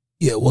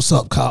 Yeah, what's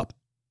up, cop?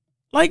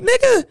 Like,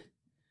 nigga,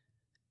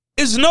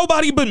 is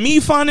nobody but me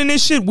finding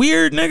this shit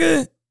weird,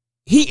 nigga?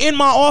 He in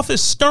my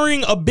office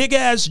stirring a big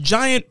ass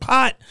giant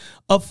pot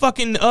of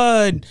fucking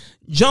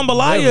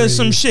jambalaya or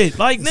some shit.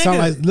 Like,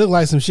 nigga, look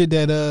like some shit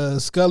that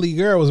Scully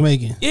girl was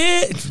making.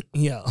 Yeah,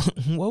 yo,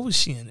 what was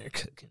she in there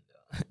cooking?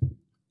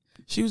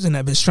 She was in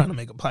that bitch trying to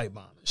make a pipe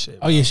bomb and shit.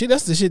 Oh yeah,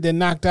 that's the shit that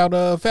knocked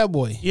out Fat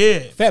Boy. Yeah,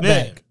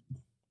 Fatback.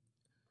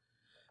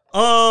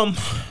 I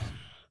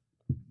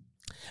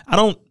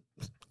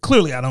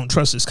don't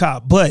trust this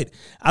cop, but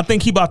I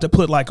think he about to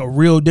put like a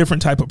real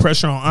different type of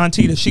pressure on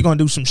Auntie that she gonna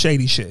do some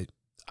shady shit.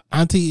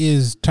 Auntie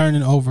is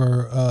turning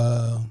over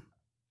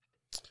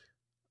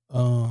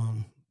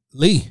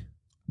Lee.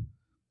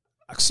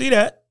 I can see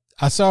that.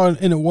 I saw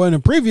in the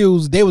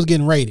previews they was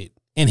getting raided,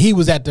 and he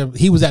was at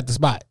the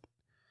spot.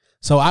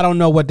 So I don't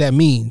know what that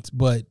means,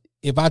 but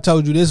if I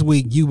told you this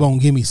week you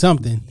won't give me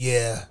something,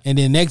 yeah, and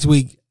then next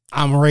week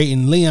I'm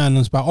rating Leon on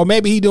the spot, or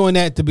maybe he doing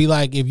that to be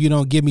like, if you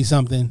don't give me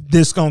something,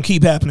 this gonna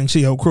keep happening to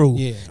your crew.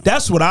 Yeah,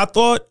 that's what I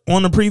thought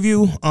on the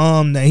preview.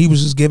 That he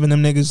was just giving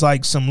them niggas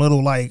like some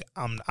little like,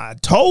 I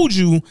told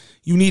you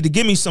need to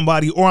give me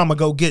somebody, or I'm gonna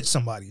go get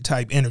somebody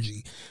type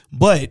energy.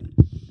 But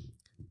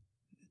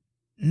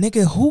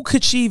nigga, who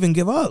could she even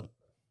give up?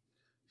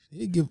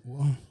 She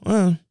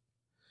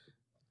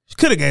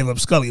could have gave up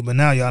Scully, but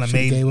now y'all done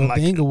made gave up like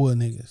the Inglewood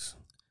niggas.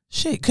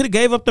 Shit, could have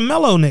gave up the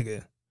Mellow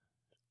nigga.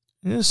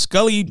 Yeah,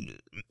 Scully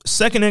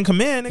second in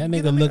command. That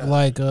nigga look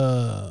like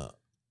a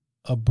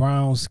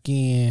brown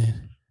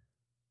skin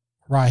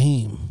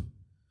Raheem.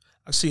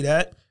 I see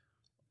that.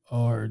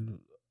 Or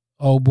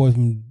old boy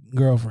from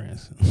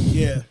Girlfriends.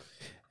 Yeah.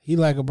 He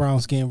like a brown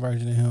skin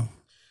version of him.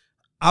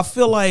 I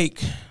feel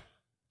like,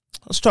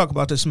 let's talk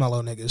about this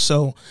Mellow nigga.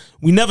 So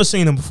we never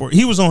seen him before.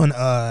 He was on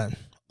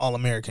All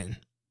American.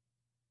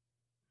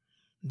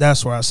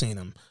 That's where I seen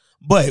him.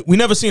 But we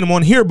never seen him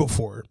on here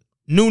before.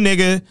 New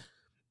nigga.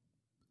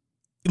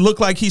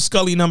 Looked like he's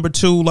Scully number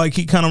 2, like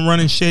he kind of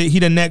running shit. He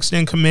the next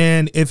in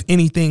command if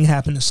anything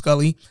happened to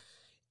Scully.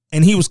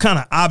 And he was kind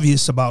of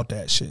obvious about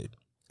that shit.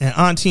 And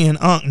Auntie and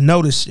Unc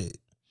noticed it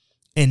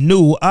and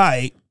knew,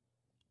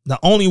 the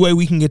only way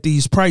we can get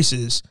these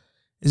prices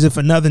is if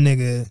another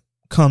nigga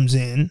comes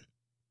in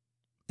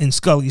and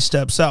Scully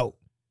steps out.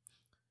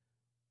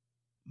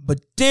 But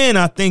then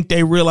I think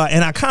they realized,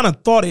 and I kind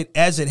of thought it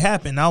as it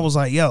happened. I was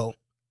like, yo,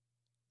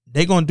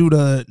 they gonna do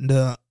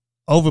the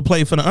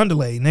overplay for the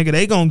underlay. Nigga,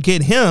 they gonna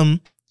get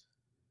him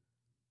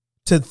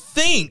to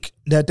think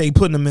that they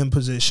putting him in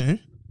position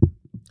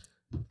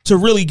to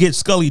really get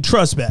Scully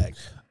trust back.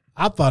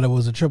 I thought it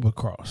was a triple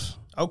cross.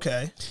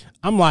 Okay.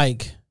 I'm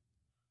like,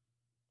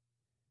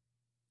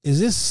 is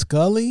this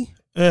Scully?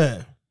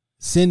 Yeah.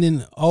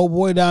 Sending old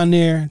boy down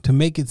there to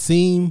make it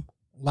seem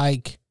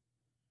like,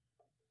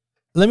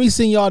 let me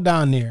send y'all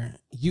down there.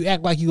 You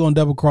act like you gonna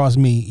double cross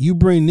me. You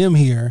bring them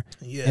here,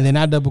 and then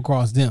I double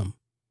cross them.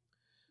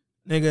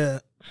 Nigga,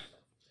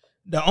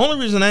 the only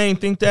reason I ain't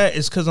think that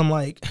is because I'm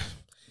like,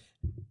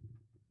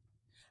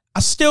 I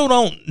still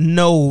don't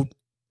know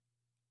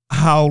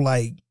how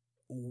like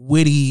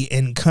witty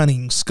and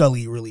cunning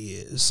Scully really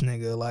is,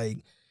 nigga.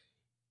 Like,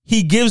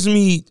 he gives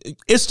me,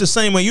 it's the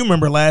same way. You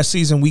remember last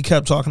season we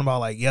kept talking about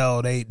like,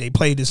 yo, they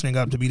played this nigga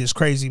up to be this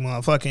crazy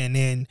motherfucker and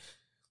then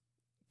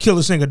kill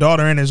this nigga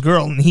daughter and his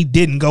girl, and he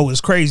didn't go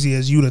as crazy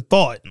as you'd have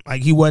thought.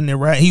 Like he wasn't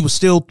right. He was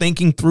still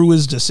thinking through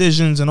his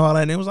decisions and all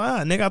that. And it was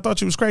like, nigga, I thought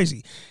you was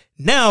crazy.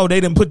 Now they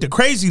didn't put the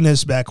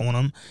craziness back on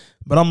him,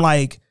 but I'm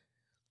like,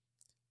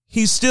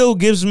 he still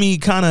gives me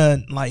kind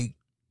of like,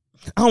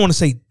 I don't want to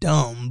say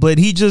dumb, but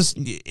he just,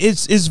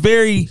 it's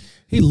very,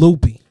 he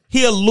loopy.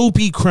 He a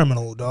loopy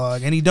criminal,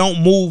 dog, and he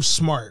don't move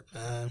smart,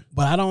 man.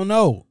 But I don't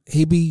know.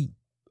 He be,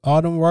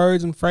 all them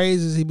words and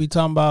phrases he be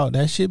talking about,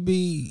 that should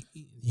be,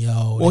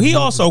 yo. Well, he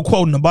also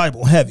quoting the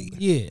Bible heavy.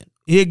 Yeah.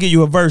 He'll give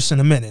you a verse in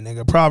a minute,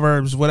 nigga.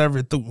 Proverbs,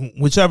 whatever,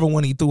 whichever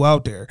one he threw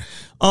out there.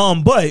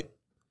 But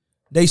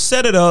they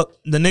set it up.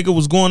 The nigga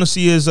was going to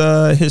see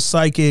his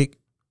psychic.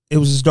 It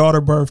was his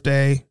daughter's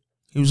birthday.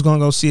 He was going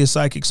to go see his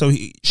psychic. So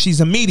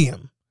she's a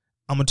medium.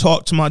 I'm going to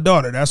talk to my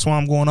daughter. That's why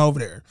I'm going over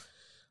there.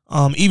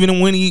 Even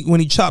when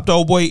he chopped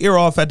old boy ear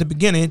off at the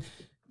beginning,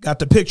 got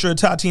the picture of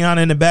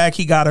Tatiana in the back.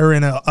 He got her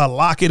in a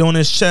locket on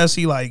his chest.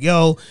 He like,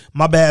 yo,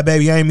 my bad,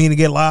 baby. I ain't mean to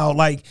get loud.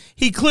 Like,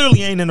 he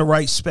clearly ain't in the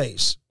right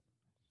space.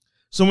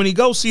 So when he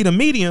goes see the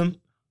medium,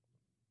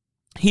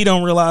 he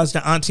don't realize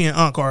that auntie and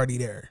uncle already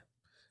there.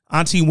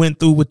 Auntie went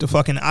through with the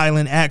fucking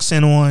island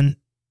accent on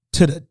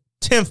to the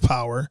 10th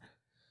power.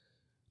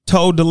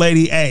 Told the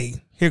lady, hey,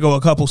 here go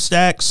a couple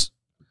stacks.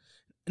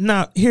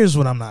 Now, here's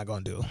what I'm not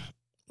going to do.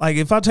 Like,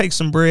 if I take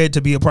some bread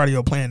to be a part of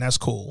your plan, that's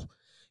cool.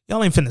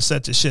 Y'all ain't finna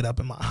set this shit up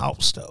in my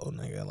house, though,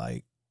 nigga.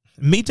 Like,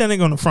 meet that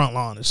nigga on the front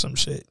lawn or some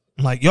shit.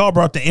 Like, y'all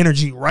brought the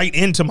energy right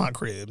into my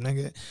crib,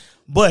 nigga.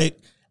 But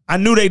I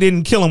knew they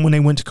didn't kill him when they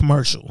went to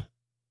commercial.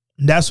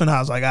 That's when I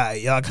was like, all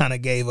right, y'all kind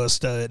of gave us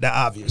the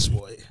obvious,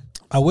 boy.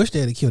 I wish they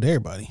had killed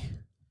everybody.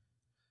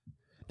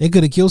 They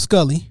could have killed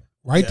Scully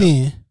right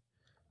then.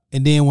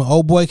 And then when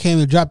old boy came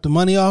to drop the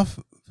money off,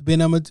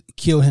 Ben Emmett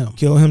killed him.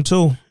 Kill him,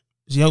 too.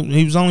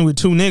 He was only with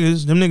 2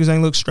 niggas. Them niggas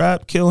ain't look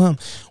strapped. Kill him.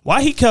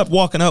 Why he kept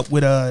walking up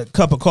with a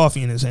cup of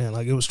coffee in his hand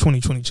like it was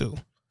 2022?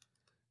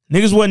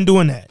 Niggas wasn't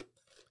doing that.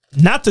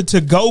 Not the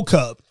to-go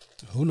cup.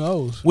 Who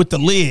knows? With the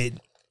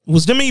lid.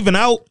 Was them even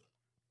out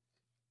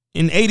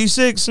in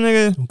 86,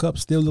 nigga? Them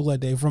cups still look like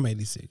they from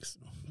 86.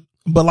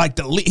 But like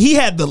he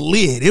had the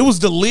lid. It was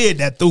the lid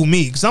that threw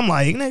me. Because I'm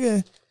like,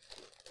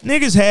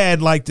 niggas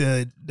had like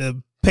the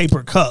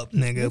paper cup,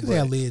 nigga. Niggas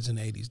had lids in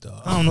the 80s,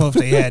 dog. I don't know if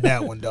they had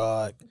that one,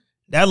 dog.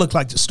 That looked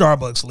like the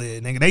Starbucks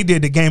lid, nigga. They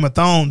did the Game of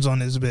Thrones on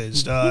this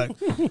bitch, dog.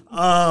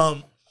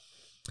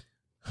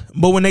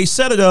 But when they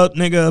set it up,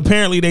 nigga,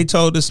 apparently they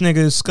told this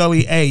nigga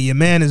Scully, hey, your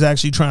man is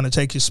actually trying to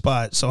take your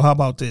spot. So how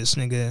about this,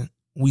 nigga?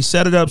 We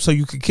set it up so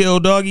you could kill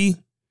Doggy.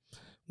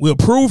 We'll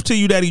prove to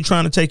you that he's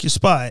trying to take your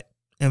spot.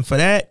 And for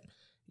that,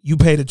 you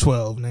pay the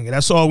 12, nigga.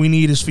 That's all we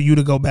need is for you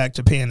to go back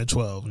to paying the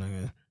 12,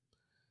 nigga.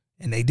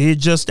 And they did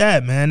just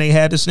that, man. They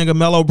had this nigga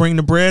Mello bring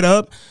the bread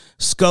up.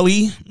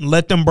 Scully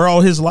let them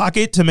borrow his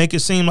locket to make it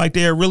seem like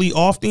they're really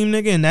off-theme,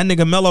 nigga. And that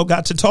nigga Mello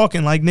got to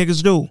talking like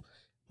niggas do.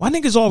 Why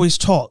niggas always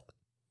talk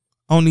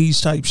on these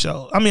type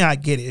shows? I mean, I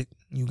get it.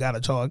 You got to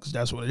talk because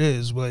that's what it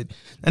is. But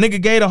that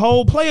nigga gave the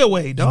whole play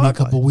away, dog. In a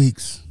couple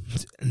weeks.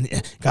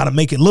 Got to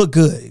make it look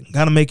good.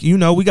 Got to make it,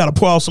 we got to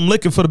pour out some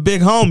liquor for the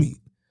big homie.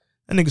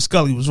 That nigga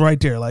Scully was right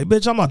there like,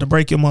 bitch, I'm about to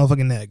break your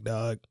motherfucking neck,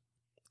 dog.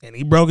 And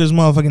he broke his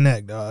motherfucking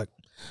neck, dog.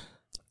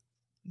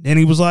 Then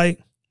he was like,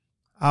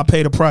 I'll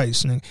pay the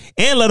price, nigga.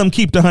 And let him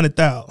keep the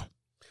 100,000.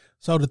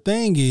 So the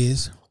thing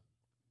is,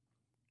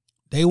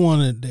 they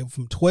wanted it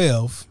from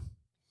 12.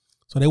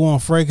 So they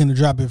want Franken to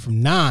drop it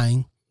from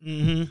 9.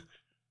 Mm-hmm.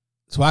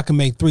 So I can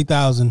make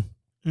 3,000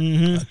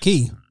 a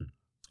key.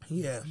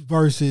 Yeah.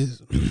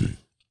 Versus,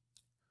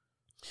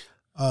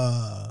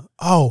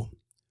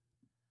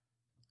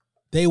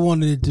 they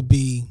wanted it to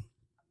be,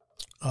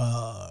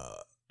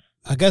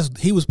 I guess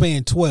he was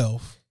paying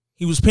 12.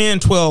 He was paying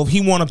 12.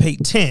 He want to pay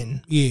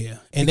 10. Yeah.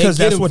 And because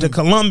that's what the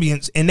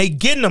Colombians, and they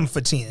getting them for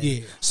 10.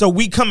 Yeah. So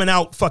we coming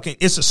out fucking,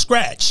 it's a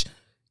scratch.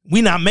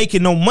 We not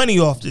making no money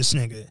off this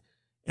nigga.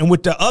 And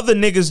with the other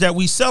niggas that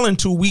we selling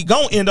to, we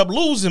gonna end up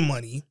losing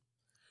money.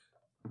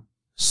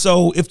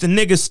 So if the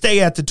niggas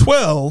stay at the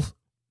 12,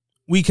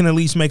 we can at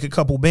least make a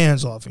couple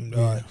bands off him,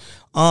 dog.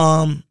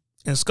 Yeah.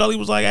 And Scully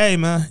was like, hey,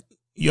 man,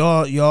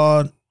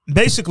 y'all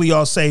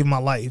saved my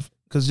life.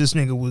 Because this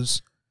nigga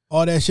was.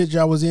 All that shit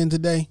y'all was in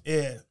today?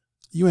 Yeah.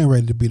 You ain't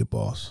ready to be the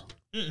boss.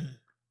 Mm-mm.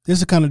 This is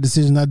the kind of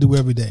decision I do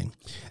every day.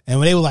 And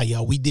when they were like,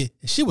 yo, we did.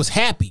 She was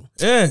happy.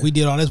 Yeah. We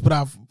did all this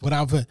without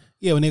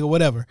yeah, nigga,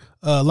 whatever.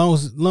 Long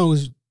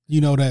as you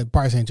know that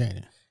price ain't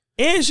changing.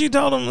 And she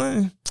told him,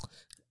 man,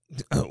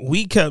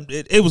 we kept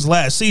it. It was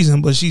last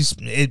season, but she's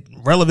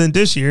relevant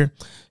this year.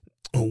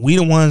 We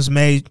the ones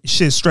made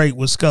shit straight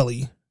with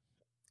Scully.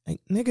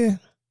 Like, nigga.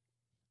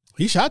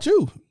 He shot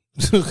you.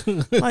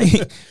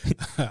 Like,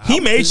 he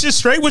made shit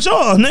straight with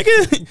y'all,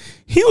 nigga.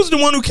 He was the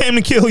one who came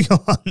to kill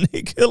y'all,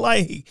 nigga.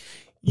 Like,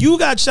 you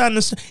got shot in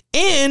the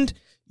and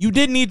you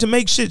didn't need to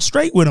make shit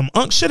straight with him.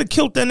 Unc should have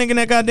killed that nigga in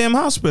that goddamn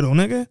hospital,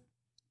 nigga.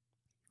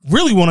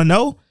 Really want to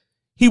know?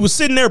 He was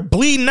sitting there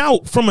bleeding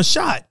out from a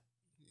shot.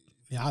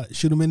 Yeah, I'll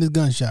shoot him in his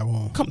gunshot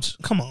wound.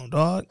 Come on,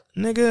 dog.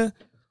 Nigga,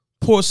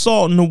 pour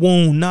salt in the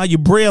wound. Now you're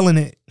brailing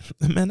it.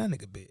 Man, that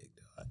nigga big,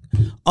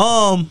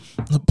 dog.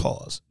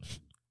 Pause.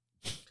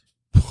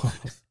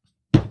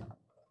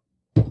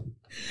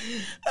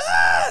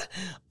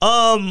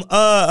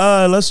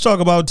 Let's talk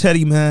about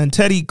Teddy, man.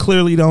 Teddy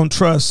clearly don't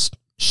trust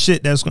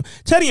shit that's going.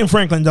 Teddy and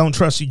Franklin don't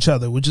trust each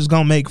other, which is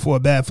gonna make for a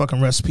bad fucking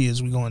recipe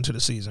as we go into the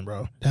season,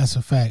 bro. That's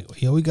a fact.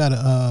 Yeah, we got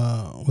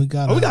we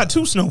got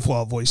 2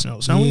 Snowfall voice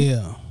notes, don't we?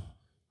 Yeah.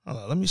 Hold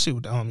on, let me see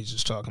what the homies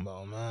is talking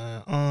about,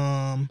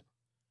 man.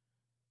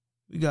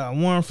 We got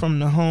one from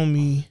the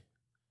homie,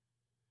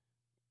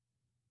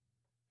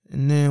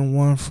 and then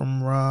one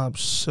from Rob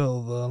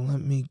Silva.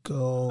 Let me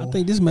go. I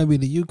think this might be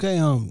the UK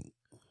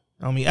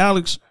homie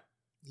Alex.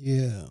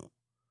 Yeah.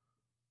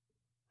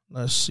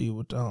 Let's see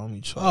what the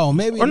homie talking. Oh,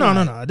 maybe. Or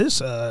no. This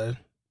Oh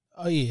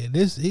yeah,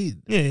 this he.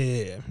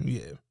 Yeah.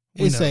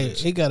 It say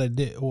it got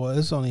a well.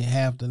 It's only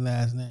half the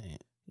last name.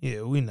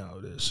 Yeah, we know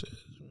this is.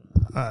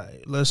 All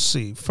right, let's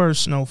see.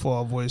 First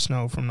Snowfall voice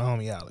note from the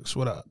homie Alex.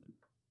 What up?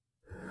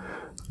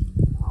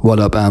 What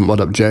up, Ant? What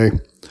up, Jay?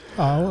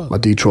 Oh, My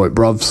Detroit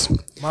bruvs.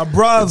 My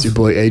bruv. It's your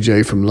boy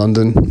AJ from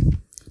London.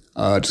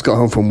 Just got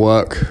home from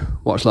work.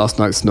 Watched last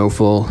night's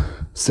Snowfall.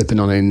 Sipping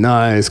on a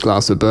nice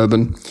glass of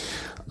bourbon.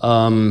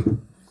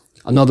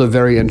 Another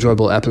very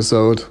enjoyable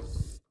episode.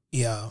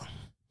 Yeah.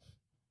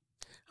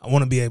 I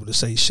want to be able to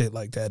say shit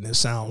like that and it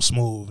sounds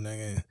smooth,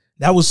 nigga.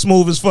 That was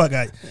smooth as fuck.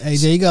 Hey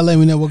Jay, you gotta let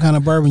me know what kind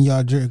of bourbon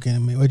y'all drinking. I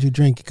mean, what you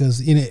drinking? Because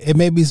it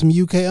may be some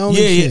UK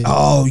only. Yeah.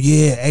 Oh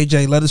yeah,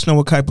 AJ, let us know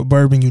what type of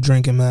bourbon you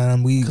drinking,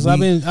 man. Because I've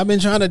been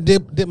trying to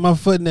dip my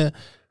foot in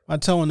my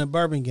toe in the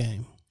bourbon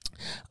game.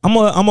 I'm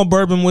a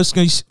bourbon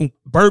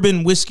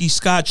whiskey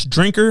scotch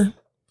drinker,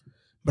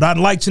 but I'd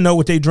like to know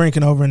what they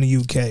drinking over in the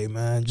UK,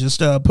 man.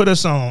 Just put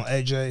us on,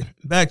 AJ.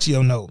 Back to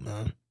your note,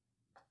 man.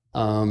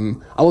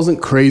 I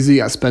wasn't crazy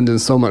at spending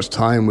so much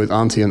time with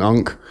Auntie and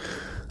Unc.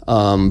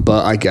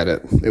 But I get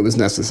it. It was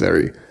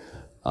necessary.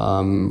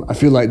 I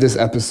feel like this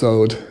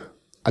episode,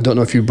 I don't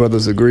know if you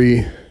brothers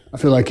agree, I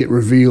feel like it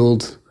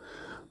revealed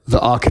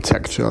the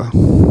architecture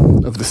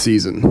of the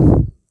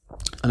season.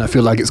 And I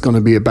feel like it's going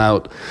to be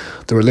about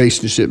the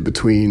relationship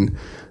between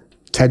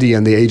Teddy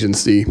and the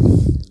agency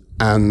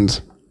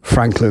and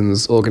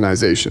Franklin's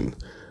organization.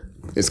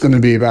 It's going to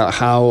be about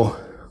how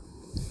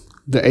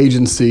the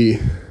agency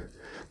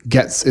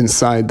gets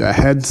inside their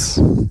heads,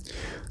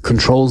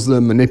 controls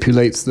them,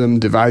 manipulates them,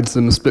 divides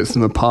them, splits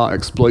them apart,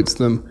 exploits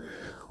them,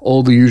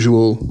 all the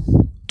usual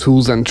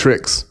tools and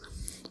tricks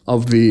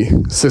of the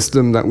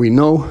system that we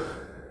know.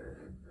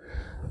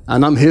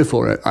 And I'm here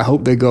for it. I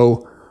hope they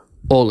go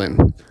all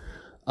in.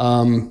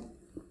 I'm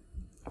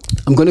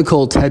going to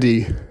call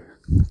Teddy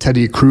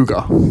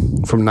Kruger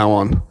from now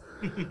on.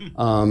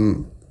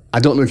 I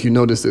don't know if you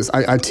noticed this.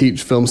 I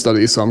teach film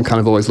studies, so I'm kind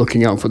of always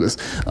looking out for this.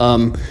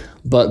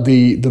 But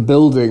the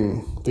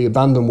building, the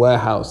abandoned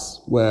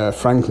warehouse where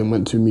Franklin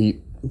went to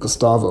meet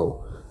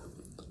Gustavo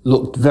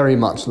looked very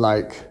much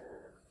like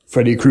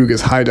Freddy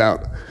Krueger's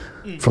hideout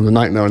from the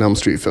Nightmare on Elm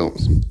Street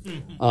films.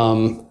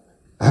 And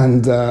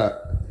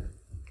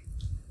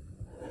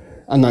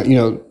you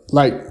know,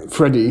 like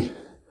Freddy,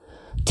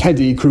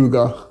 Teddy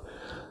Kruger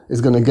is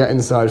going to get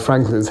inside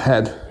Franklin's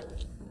head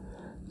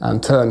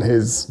and turn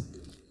his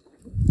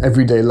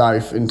everyday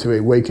life into a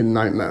waking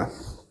nightmare.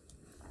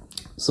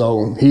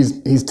 So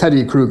he's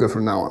Teddy Kruger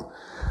from now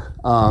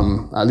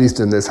on, at least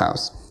in this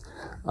house.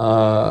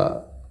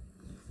 Shout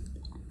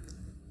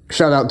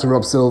out to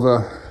Rob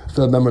Silva,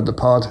 third member of the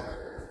pod.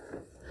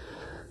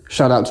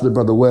 Shout out to the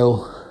brother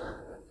Will.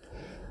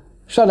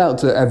 Shout out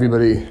to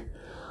everybody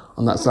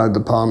on that side of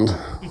the pond.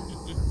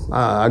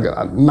 I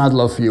got mad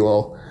love for you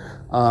all.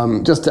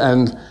 Just to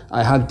end,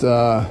 I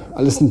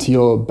listened to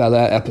your Bel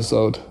Air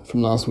episode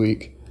from last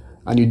week,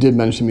 and you did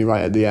mention me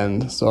right at the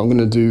end, so I'm going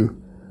to do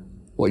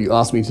what you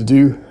asked me to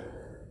do,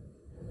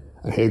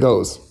 and here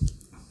goes.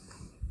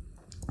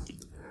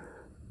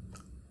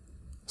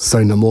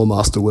 Say no more,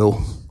 Master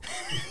Will.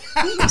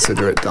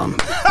 Consider it done.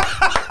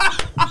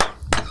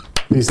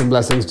 Peace and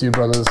blessings to you,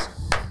 brothers.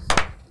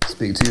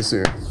 Speak to you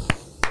soon.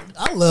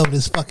 I love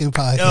this fucking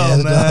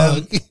podcast,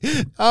 dog.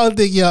 I don't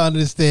think y'all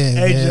understand,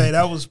 AJ, man.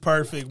 that was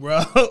perfect,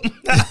 bro.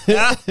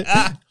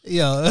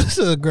 Yo, this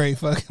is a great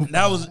fucking.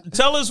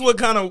 Tell us what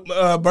kind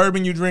of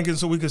bourbon you drinking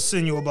so we could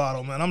send you a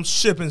bottle, man. I'm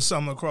shipping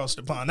some across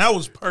the pond. That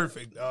was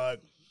perfect, dog.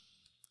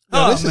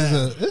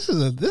 This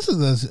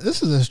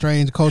is a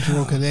strange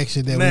cultural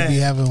connection that we be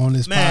having on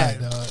this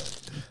pod, dog.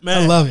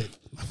 Man, I love it.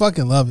 I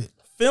fucking love it.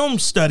 Film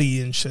study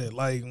and shit.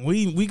 Like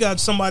we got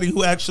somebody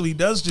who actually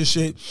does this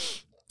shit.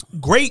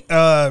 Great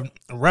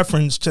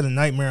reference to the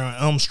Nightmare on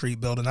Elm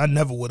Street building. I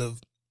never would have.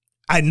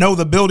 I know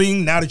the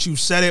building now that you've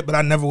said it, but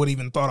I never would have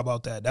even thought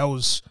about that. That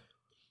was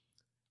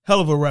hell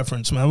of a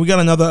reference, man. We got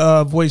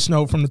another voice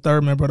note from the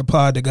third member of the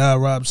pod, the guy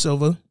Rob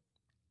Silva.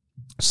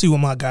 See what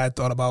my guy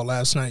thought about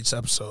last night's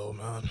episode,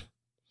 man.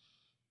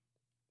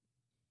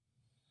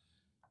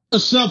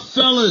 What's up,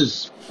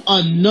 fellas?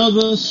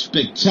 Another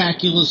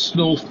spectacular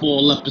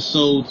Snowfall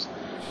episode.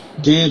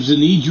 Dabs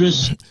and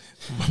Idris.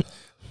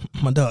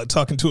 My dog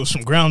talking to us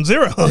from ground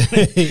zero.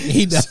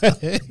 he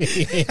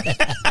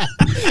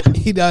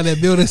down that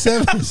Building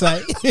 7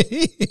 site.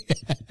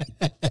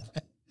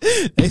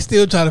 They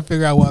still trying to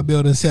figure out why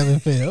Building 7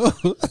 fell.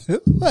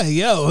 Like,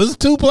 yo, it's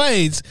 2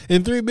 planes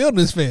and 3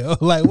 buildings fell.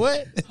 Like,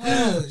 what?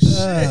 Oh,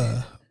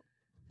 shit.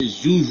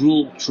 His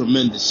usual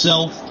tremendous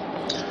self.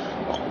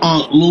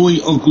 Aunt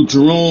Louie, Uncle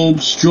Jerome,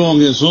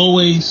 strong as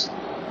always.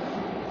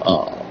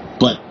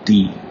 But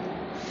the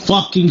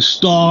fucking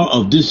star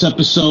of this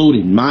episode,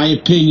 in my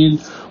opinion,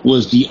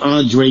 was the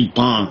Andre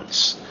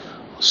Bonds.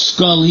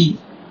 Scully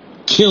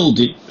killed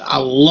it. I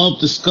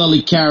love the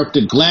Scully character.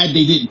 Glad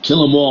they didn't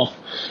kill him off.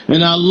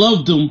 And I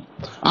loved him.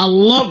 I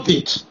loved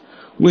it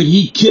when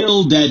he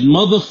killed that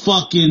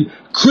motherfucking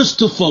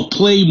Christopher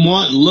Play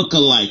Martin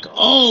lookalike.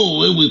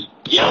 Oh, it was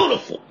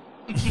beautiful.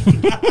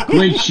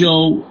 Great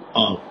show.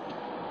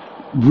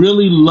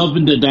 Really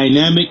loving the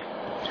dynamic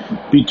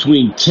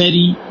between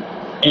Teddy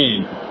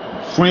and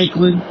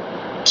Franklin.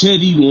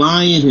 Teddy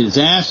lying his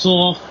ass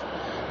off.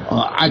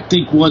 I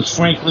think once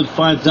Franklin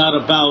finds out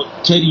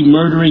about Teddy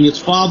murdering his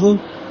father,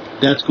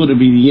 that's going to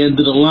be the end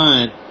of the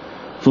line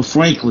for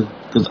Franklin.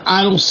 Because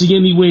I don't see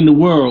any way in the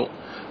world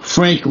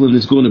Franklin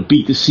is going to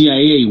beat the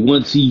CIA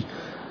once he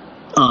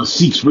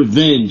seeks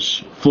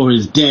revenge for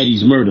his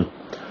daddy's murder.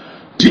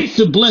 Peace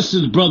and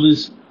blessings,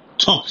 brothers.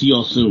 Talk to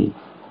y'all soon.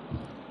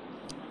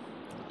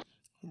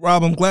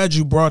 Rob, I'm glad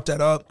you brought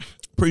that up.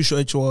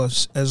 Appreciate you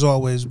as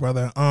always,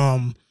 brother.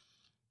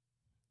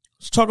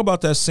 Let's talk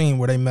about that scene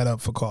where they met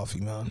up for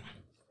coffee, man.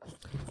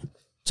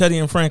 Teddy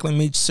and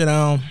Franklin sit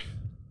down.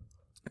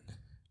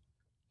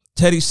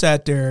 Teddy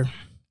sat there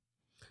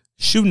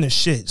shooting the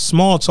shit,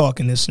 small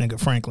talking this nigga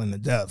Franklin to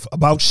death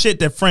about shit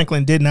that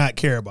Franklin did not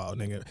care about,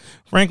 nigga.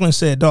 Franklin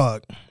said,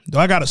 dog, do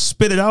I gotta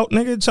spit it out,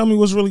 nigga? Tell me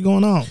what's really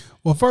going on.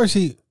 Well, first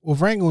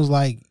Franklin was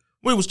like,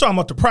 we was talking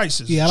about the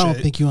prices. Yeah, I don't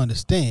shit. think you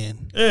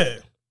understand. Yeah.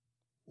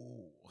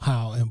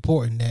 How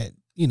important that,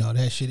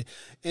 that shit.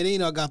 And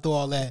then, I got through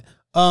all that.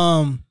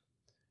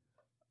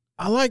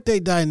 I like the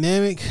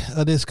dynamic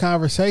of this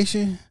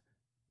conversation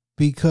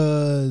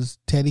because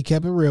Teddy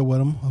kept it real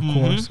with him, of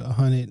course,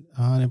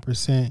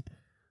 100%.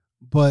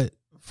 But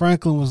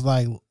Franklin was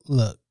like,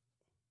 look,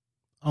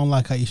 I don't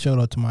like how you showed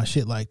up to my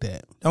shit like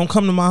that. Don't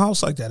come to my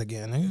house like that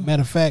again, nigga.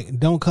 Matter of fact,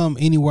 don't come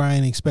anywhere I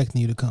ain't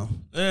expecting you to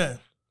come. Yeah.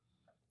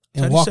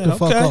 And Teddy walk said, the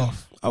fuck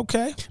off.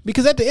 Okay.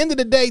 Because at the end of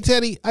the day,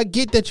 Teddy, I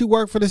get that you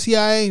work for the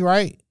CIA,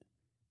 right?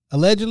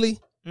 Allegedly.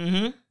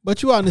 Mm-hmm.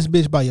 But you out in this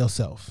bitch by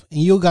yourself.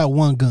 And you got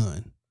one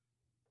gun.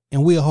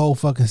 And we a whole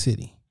fucking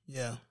city.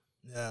 Yeah.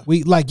 Yeah.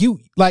 We at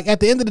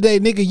the end of the day,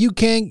 nigga, you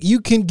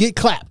can get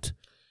clapped.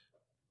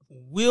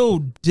 We'll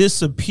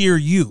disappear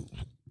you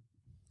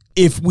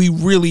if we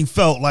really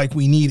felt like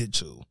we needed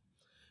to.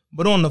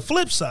 But on the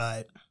flip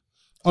side,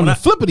 on the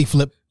flippity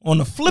flip,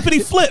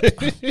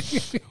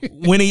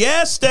 when he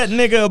asked that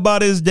nigga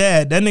about his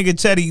dad, that nigga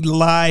Teddy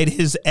lied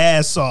his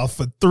ass off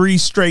for 3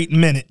 straight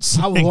minutes.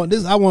 I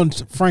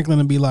want Franklin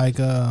to be like,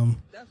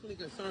 definitely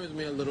concerns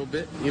me a little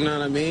bit, you know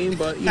what I mean?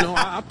 But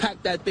I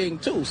packed that thing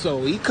too.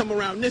 So you come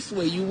around this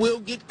way, you will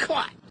get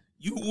clapped.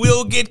 You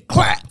will get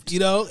clapped.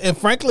 And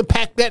Franklin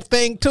packed that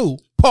thing too.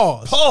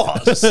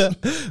 Pause.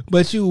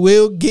 But you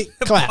will get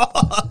clapped.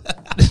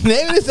 The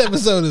name of this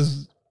episode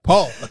is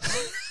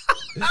Pause.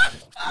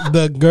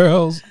 The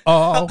girls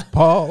all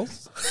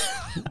pause.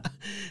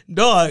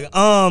 Dog,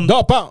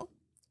 pause.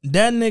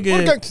 That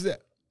nigga, What the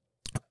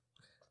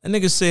that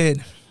nigga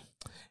said,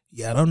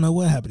 yeah, I don't know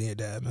what happened to your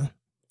dad, man.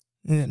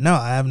 Yeah, no,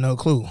 I have no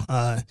clue.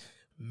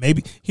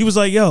 Maybe he was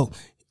like, yo,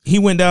 he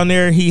went down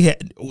there. He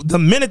had, the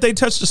minute they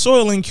touched the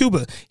soil in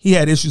Cuba, he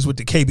had issues with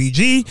the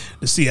KBG,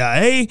 the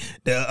CIA,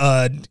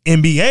 the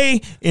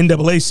NBA,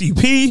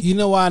 NAACP. You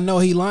know why I know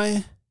he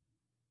lying?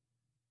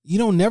 You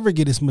don't never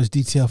get as much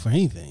detail for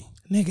anything,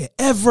 nigga.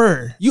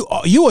 Ever you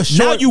a short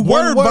now you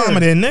word word.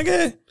 vomiting,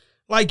 nigga.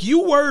 Like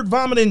you word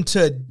vomiting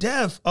to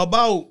death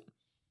about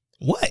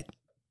what,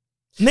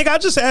 nigga? I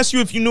just asked you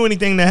if you knew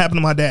anything that happened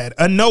to my dad.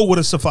 A no would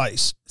have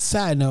sufficed.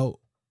 Side note,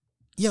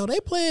 yo, they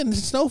playing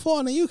Snowfall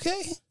in the UK.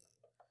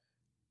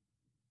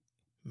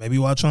 Maybe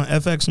watch on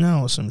FX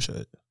now or some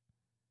shit.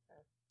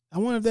 I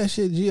wonder if that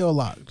shit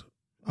geo-locked.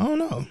 I don't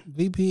know.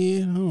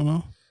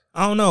 VPN,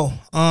 I don't know.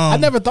 I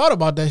never thought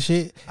about that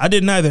shit. I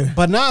didn't either.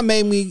 But now it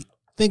made me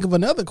think of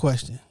another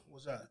question.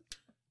 What's that?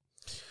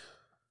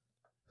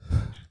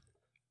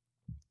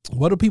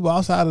 What do people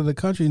outside of the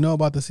country know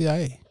about the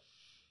CIA? Do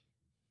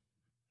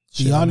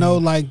Shit, y'all I know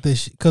mean- like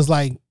the because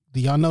like do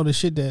y'all know the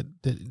shit that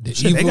the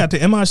Shit, they got the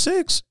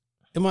MI6.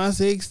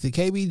 MI6, the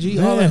KBG,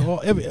 Yeah.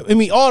 all that. I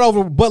mean, all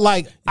over. But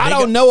like, I They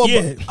don't got- know.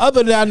 yeah.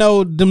 Other than I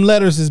know them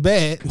letters is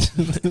bad.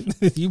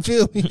 You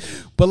feel me?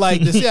 But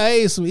like the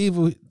CIA is some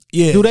evil.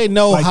 Yeah. Do they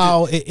know Like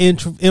how it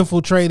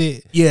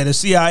infiltrated? Yeah, the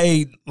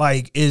CIA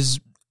like is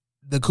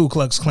the Ku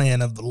Klux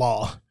Klan of the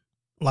law.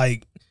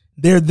 Like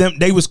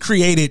they was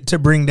created to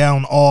bring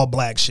down all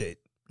black shit.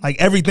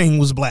 Like everything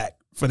was black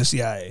for the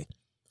CIA.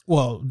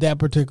 Well, that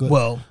particular.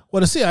 Well,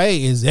 the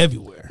CIA is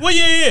everywhere.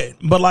 yeah.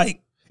 But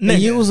like, And nigga,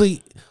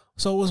 usually,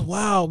 So it was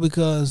wild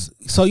because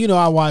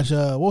I watch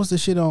what was the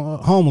shit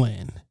on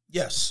Homeland.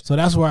 Yes. So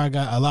that's where I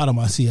got a lot of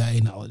my CIA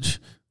knowledge.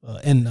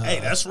 Hey,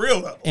 that's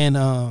real though.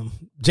 And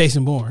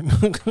Jason Bourne,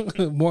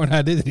 Bourne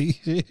Identity.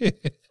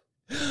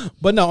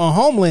 But no, on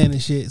Homeland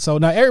and shit. So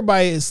now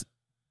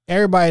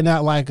everybody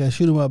not like a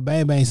shoot 'em up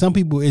bang bang. Some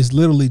people is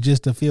literally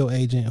just a field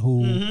agent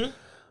who.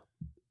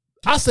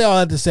 I say all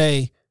that to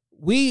say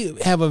we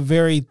have a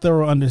very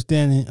thorough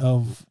understanding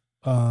of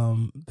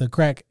the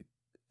crack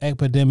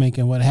epidemic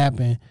and what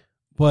happened.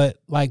 But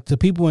like the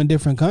people in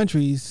different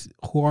countries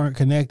who aren't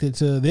connected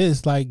to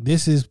this, like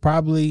this is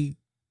probably,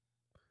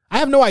 I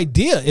have no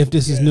idea if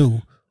this is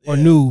new or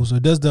news, or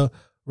does the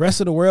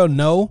rest of the world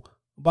know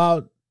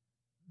about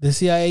the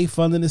CIA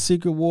funding the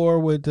secret war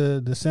with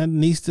the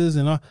Sandinistas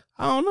and all?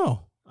 I don't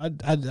know. I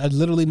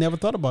literally never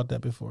thought about that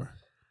before.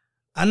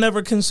 I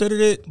never considered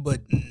it,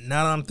 but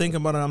now that I'm thinking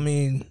about it, I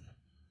mean,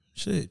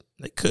 shit,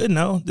 they could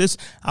know this.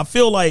 I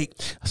feel like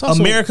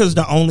America's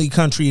the only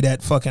country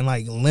that fucking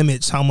like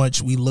limits how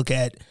much we look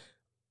at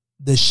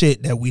the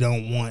shit that we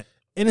don't want.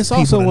 And it's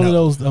also one of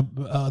those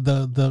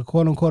the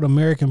quote unquote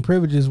American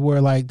privileges where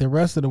like the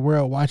rest of the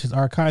world watches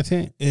our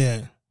content.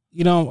 Yeah,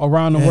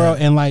 around the world,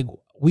 and like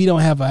we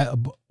don't have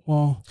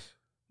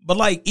but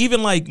like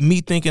even like me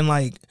thinking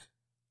like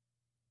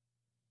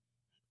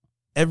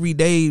every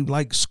day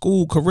like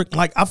school curriculum,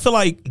 like I feel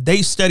like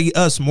they study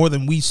us more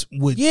than we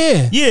would.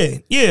 Yeah,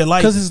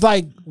 like because it's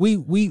like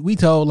we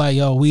told like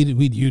we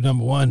you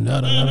number one,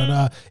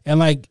 and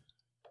like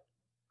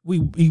we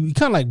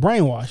kind of like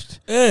brainwashed.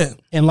 Yeah,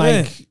 and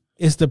like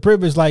it's the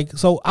privilege. Like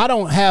so, we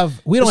don't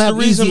have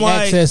easy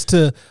access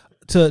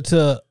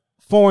to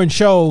foreign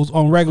shows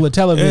on regular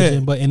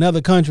television, but in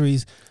other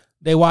countries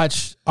they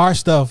watch our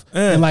stuff,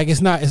 and like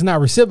it's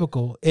not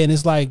reciprocal, and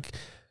it's like.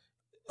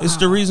 It's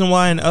the reason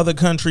why in other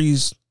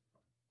countries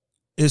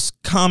it's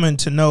common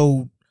to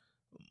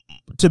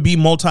be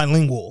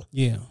multilingual.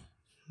 Yeah.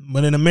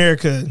 But in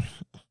America,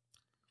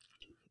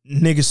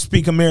 niggas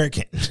speak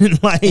American.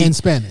 like and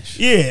Spanish.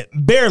 Yeah,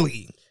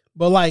 barely.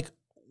 But like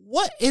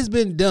what has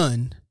been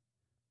done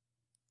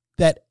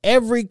that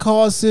every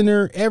call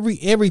center,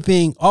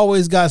 everything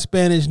always got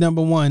Spanish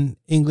number 1,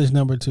 English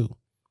number 2?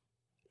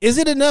 Is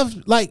it enough?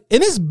 Like,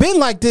 and it's been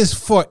like this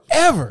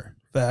forever.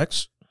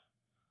 Facts.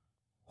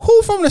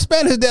 Who from the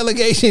Spanish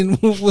delegation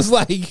was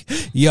like,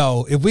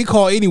 yo, if we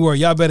call anywhere,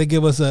 y'all better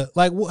give us a,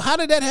 like, how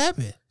did that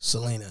happen?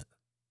 Selena.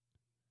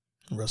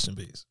 Rest in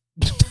peace.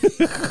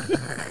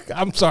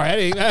 I'm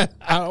sorry. I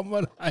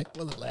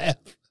wasn't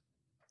laughing.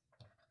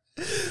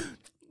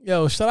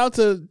 Yo, shout out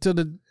to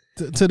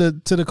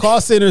the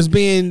call centers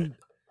being,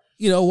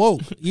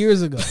 woke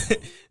years ago.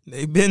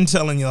 They've been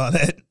telling y'all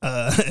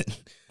that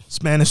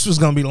Spanish was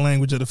going to be the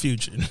language of the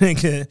future.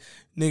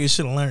 Niggas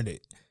should have learned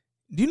it.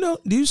 Do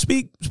you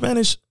speak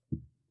Spanish?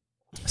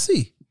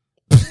 See.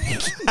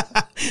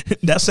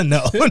 That's a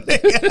no. Yeah,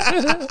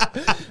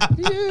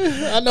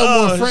 I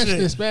know more French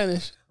than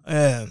Spanish.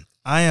 Yeah.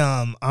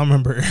 I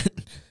remember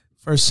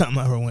first time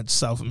I ever went to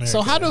South America.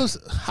 So how does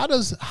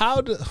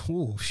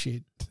oh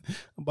shit.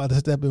 I'm about to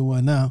step in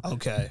one now.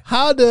 Okay.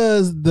 How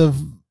does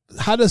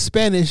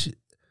Spanish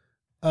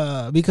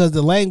because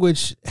the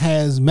language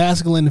has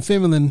masculine and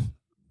feminine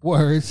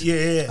words.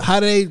 Yeah. How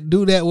do they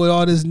do that with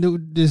all this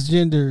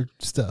gender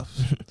stuff?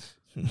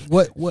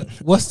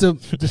 What's the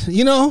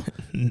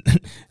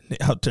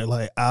out there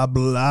like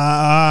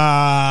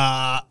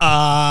habla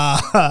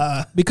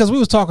because we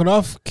was talking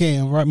off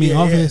cam, right?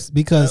 Off this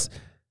because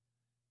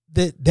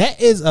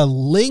that is a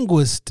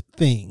linguist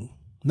thing,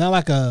 not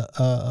like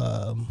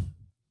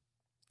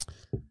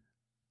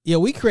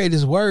we create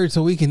this word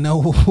so we can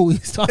know who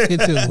he's talking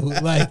to.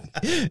 Like,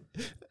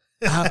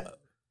 I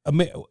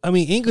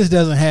mean, English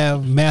doesn't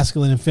have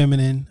masculine and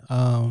feminine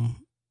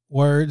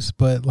words,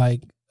 but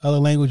like other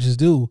languages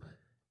do.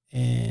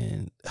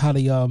 And how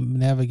do y'all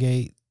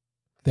navigate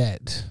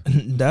that?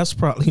 That's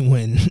probably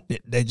when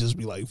they just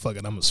be like, "Fuck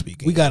it, I'm gonna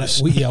speak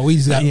English."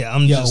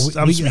 I'm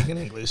speaking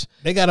English.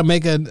 They got to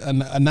make a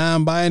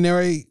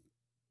non-binary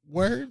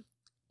word.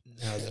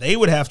 Now, they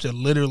would have to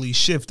literally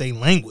shift their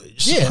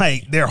language. Yeah.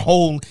 Like their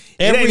whole.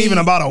 It ain't even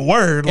about a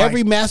word.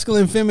 Every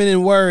masculine,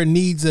 feminine word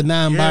needs a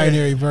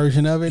non-binary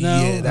version of it now.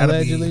 Yeah, that'll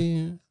allegedly.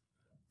 Be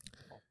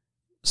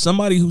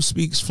somebody who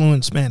speaks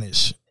fluent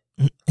Spanish.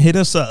 Hit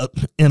us up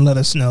and let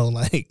us know.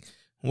 Like,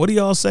 what do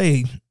y'all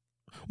say?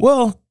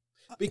 Well,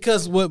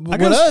 because what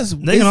us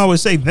they can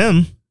always say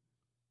them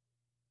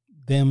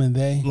and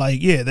they.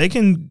 Like, yeah, they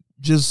can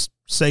just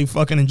say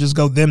fucking and just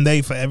go them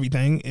they for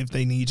everything if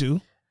they need to.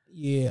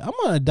 Yeah, I'm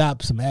gonna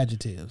adopt some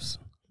adjectives.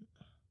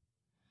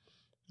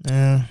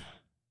 Yeah.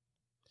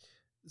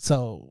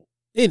 So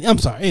I'm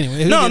sorry.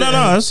 Anyway, no.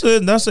 That's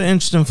an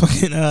interesting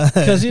fucking.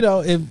 Because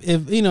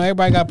if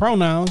everybody got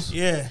pronouns.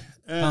 Yeah.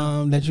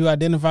 That you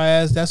identify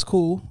as, that's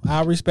cool.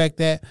 I respect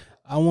that.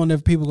 I wonder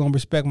if people gonna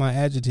respect my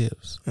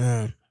adjectives.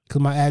 Yeah.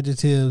 Because my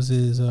adjectives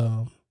is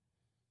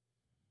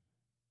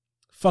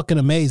fucking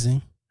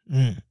amazing,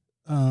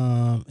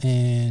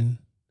 and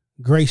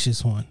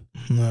gracious one.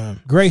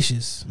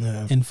 Gracious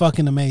and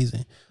fucking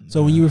amazing.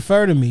 So when you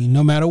refer to me,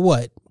 no matter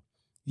what,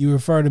 You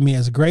refer to me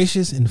as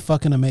gracious and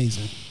fucking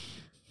amazing.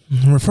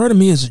 Refer to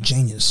me as a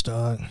genius,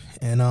 dog.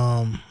 And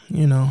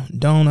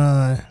don't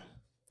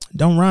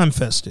rhyme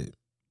fest it.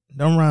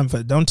 Don't rhyme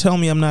fest. Don't tell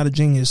me I'm not a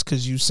genius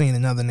because you've seen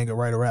another nigga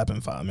write a rap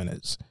in 5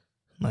 minutes.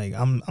 Like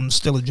I'm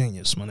still a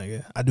genius, my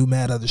nigga. I do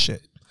mad other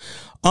shit.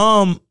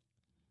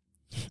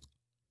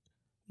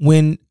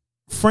 When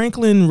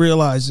Franklin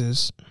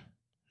realizes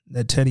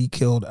that Teddy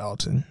killed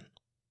Alton,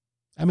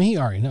 I mean, he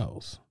already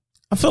knows.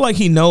 I feel like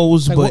he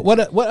knows, like,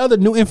 but what other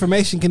new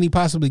information can he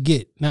possibly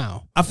get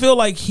now? I feel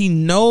like he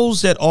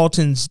knows that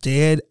Alton's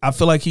dead. I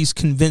feel like he's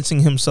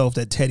convincing himself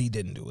that Teddy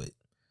didn't do it.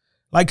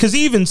 Like, because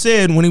he even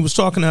said when he was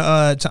talking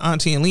to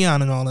Auntie and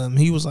Leon and all them,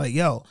 he was like,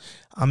 yo,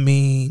 I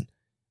mean,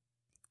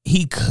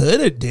 he could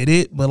have did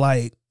it, but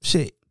like,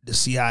 shit, the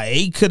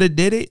CIA could have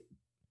did it.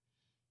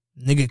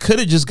 Nigga could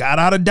have just got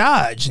out of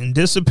Dodge and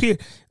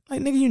disappeared.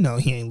 Like, nigga, you know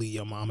he ain't leave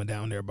your mama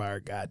down there by her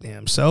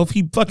goddamn self.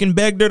 He fucking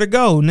begged her to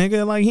go,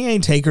 nigga. Like, he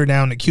ain't take her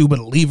down to Cuba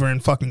to leave her in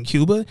fucking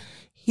Cuba.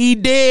 He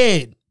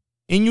did.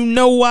 And you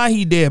know why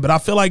he did. But I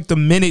feel like the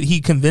minute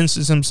he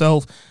convinces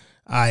himself,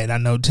 all right, I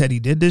know Teddy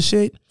did this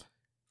shit,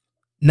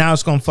 now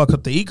it's going to fuck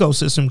up the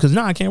ecosystem because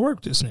now I can't work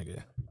with this nigga.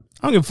 I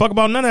don't give a fuck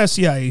about none of that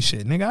CIA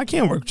shit, nigga. I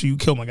can't work with you. You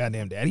kill my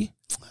goddamn daddy.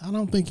 I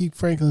don't think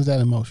Franklin's that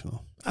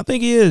emotional. I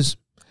think he is.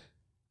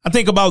 I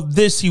think about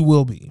this, he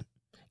will be.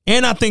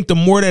 And I think the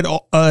more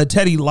that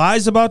Teddy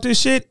lies about this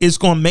shit, it's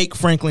gonna make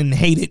Franklin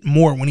hate it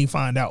more when he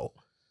find out.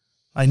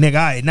 Like, nigga,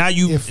 all right, now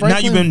you've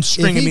been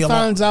stringing me along. If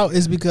he finds out,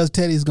 it's because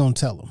Teddy's gonna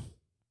tell him.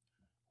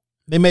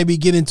 They may be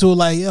getting to it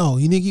like, yo,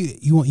 you nigga,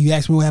 you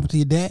ask me what happened to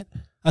your dad?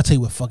 I'll tell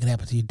you what fucking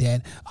happened to your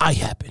dad. I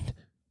happened.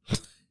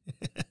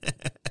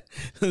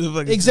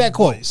 Exact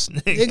quote.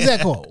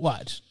 Exact quote.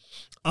 Watch.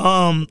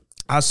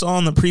 I saw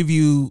in the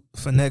preview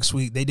for next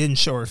week, they didn't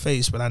show her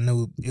face, but I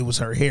knew it was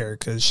her hair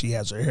because she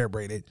has her hair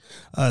braided.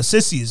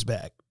 Sissy is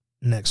back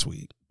next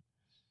week.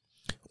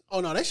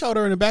 Oh, no, they showed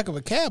her in the back of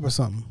a cab or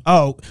something.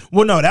 Oh,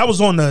 well, no, that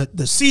was on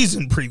the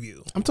season preview.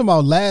 I'm talking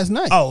about last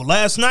night. Oh,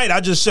 last night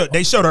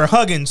they showed her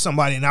hugging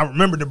somebody, and I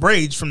remember the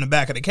braids from the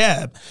back of the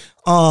cab.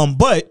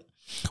 But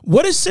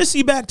what is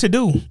Sissy back to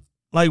do?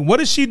 Like, what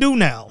does she do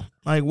now?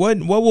 Like, what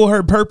will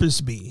her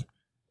purpose be?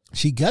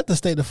 She got to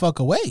stay the fuck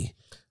away.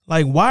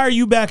 Like, why are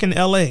you back in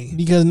L.A.?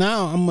 Because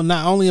now I'm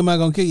not only am I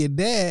gonna kill your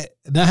dad,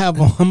 I'm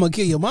gonna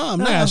kill your mom.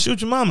 Nah, now shoot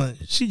your mama.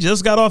 She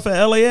just got off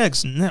at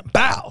LAX.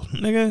 Bow,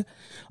 nigga.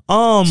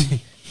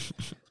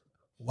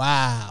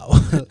 Wow.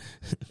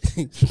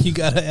 You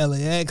got a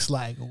LAX,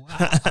 like,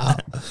 wow.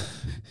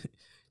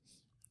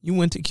 You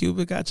went to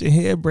Cuba, got your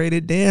hair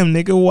braided. Damn,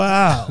 nigga,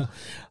 wow.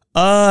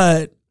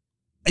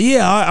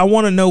 Yeah, I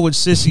want to know what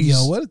Sissy's.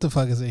 Yo, what the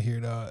fuck is in here,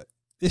 dog?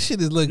 This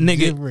shit is looking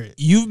different.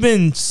 You've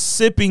been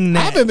sipping that.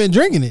 I haven't been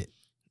drinking it.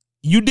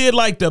 You did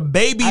like the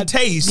baby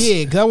taste.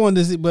 Yeah, because I wanted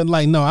to see, but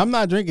like, no, I'm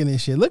not drinking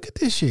this shit. Look at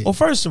this shit. Well,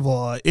 first of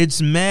all,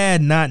 it's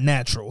mad, not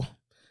natural.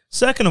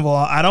 Second of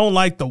all, I don't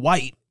like the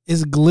white.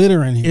 It's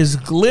glitter in here. It's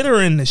glitter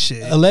in the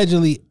shit.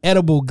 Allegedly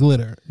edible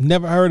glitter.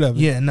 Never heard of it.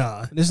 Yeah,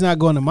 nah. This is not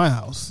going to my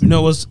house. You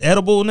know what's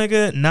edible,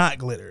 nigga? Not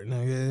glitter,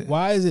 nigga.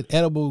 Why is it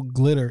edible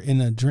glitter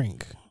in a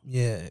drink?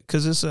 Yeah,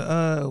 because it's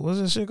a, what's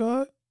that shit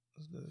called?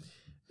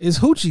 It's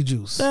hoochie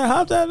juice.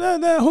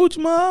 That hooch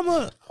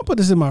mama. I'll put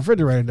this in my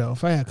refrigerator, though,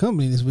 if I had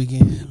company this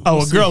weekend.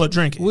 Oh, a girl will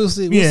drink it. We'll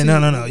see. Yeah,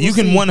 no. You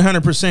can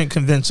 100%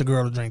 convince a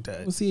girl to drink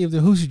that. We'll see if the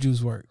hoochie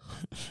juice work.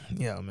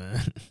 Yeah, man.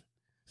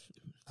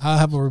 I'll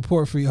have a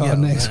report for y'all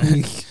next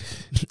week.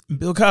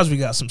 Bill Cosby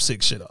got some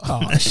sick shit off.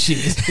 Oh,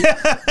 shit.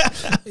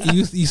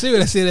 You see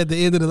what I said at the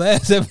end of the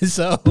last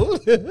episode?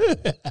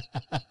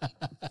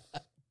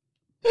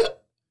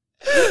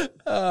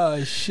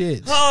 Oh,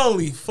 shit.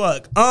 Holy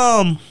fuck.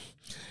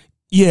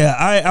 Yeah,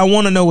 I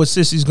want to know what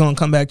Sissy's going to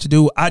come back to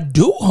do. I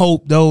do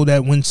hope, though,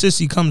 that when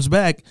Sissy comes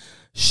back,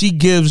 she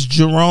gives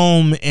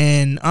Jerome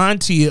and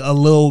Auntie a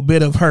little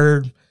bit of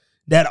her,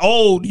 that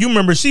old, you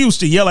remember she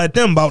used to yell at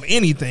them about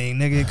anything,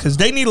 nigga, because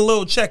they need a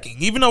little checking.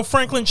 Even though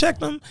Franklin checked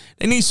them,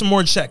 they need some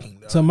more checking,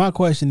 though. So my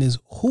question is,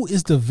 who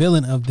is the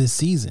villain of this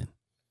season?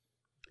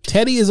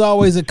 Teddy is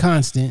always a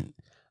constant.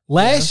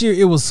 Last year,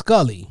 it was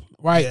Scully,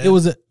 right? Yeah. It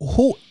was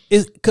what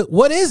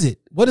is it?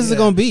 What is it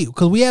going to be?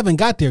 Because we haven't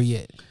got there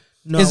yet.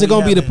 No, is it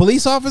going to be the haven't.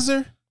 police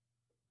officer?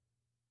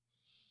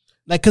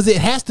 Like, because it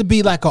has to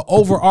be like an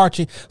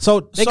overarching.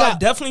 I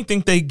definitely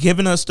think they've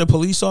given us the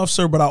police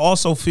officer, but I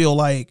also feel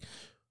like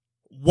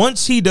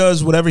once he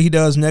does whatever he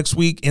does next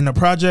week in the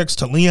projects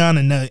to Leon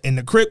and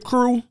the Crip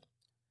crew,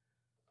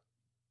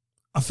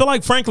 I feel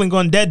like Franklin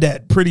going dead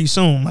that pretty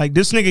soon. Like,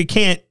 this nigga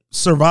can't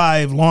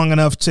survive long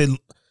enough to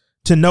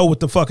know what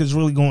the fuck is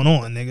really going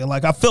on, nigga.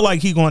 Like, I feel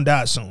like he going to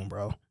die soon,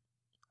 bro.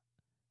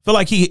 Feel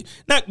like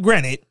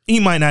granted, he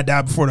might not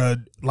die before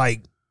the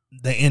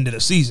end of the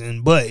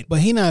season, but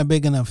he not a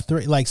big enough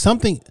threat. Like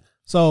something.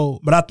 So,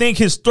 but I think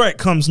his threat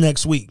comes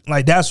next week.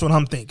 Like, that's what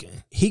I'm thinking.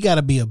 He got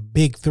to be a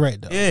big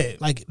threat, though. Yeah.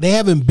 Like, they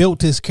haven't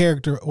built his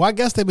character. Well, I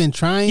guess they've been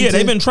trying to. Yeah,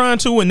 they've been trying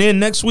to, and then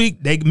next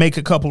week, they make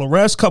a couple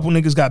arrests. Couple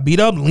niggas got beat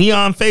up.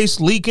 Leon face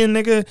leaking,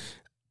 nigga.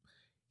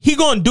 he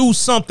gonna do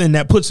something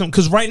that puts him,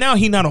 because right now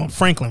he not on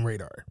Franklin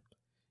radar.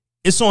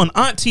 It's on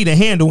Auntie to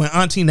handle, and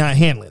Auntie not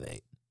handling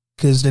it.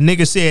 Because the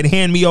nigga said,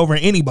 hand me over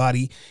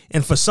anybody,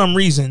 and for some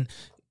reason,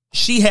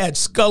 she had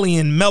Scully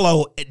and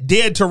Mello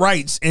dead to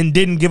rights and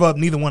didn't give up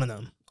neither one of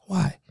them.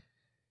 Why?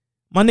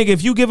 My nigga,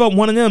 if you give up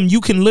one of them,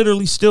 you can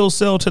literally still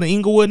sell to the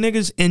Inglewood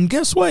niggas, and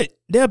guess what?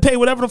 They'll pay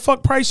whatever the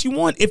fuck price you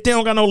want if they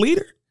don't got no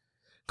leader.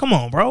 Come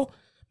on, bro.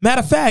 Matter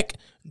of fact,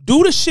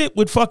 do the shit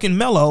with fucking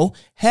Mello,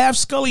 have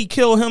Scully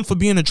kill him for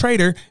being a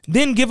traitor,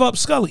 then give up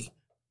Scully.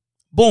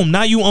 Boom,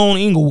 now you own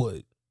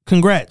Inglewood.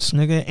 Congrats,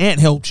 nigga. Aunt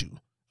helped you.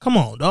 Come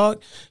on,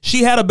 dog.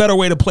 She had a better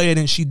way to play it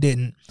and she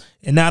didn't.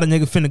 And now the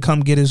nigga finna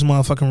come get his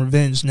motherfucking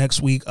revenge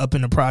next week up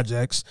in the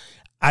projects.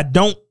 I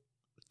don't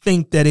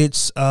think that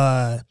it's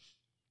a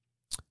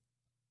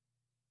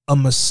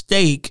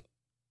mistake.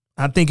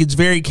 I think it's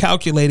very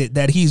calculated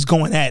that he's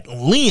going at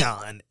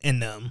Leon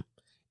and them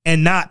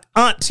and not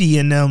Auntie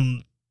and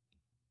them,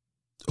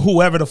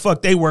 whoever the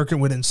fuck they working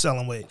with and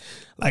selling with.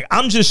 Like,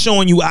 I'm just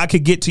showing you I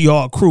could get to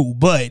y'all crew,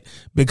 but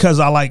because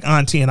I like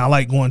Auntie and I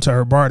like going to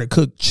her bar to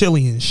cook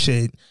chili and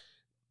shit,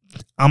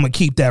 I'm going to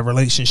keep that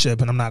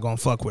relationship and I'm not going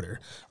to fuck with her.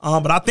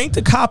 But I think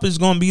the cop is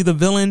going to be the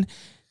villain.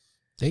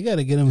 They got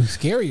to get him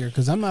scarier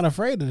because I'm not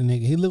afraid of the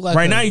nigga. He look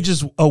like now he's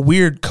just a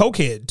weird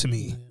cokehead to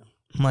me.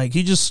 Like,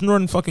 he just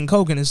snorting fucking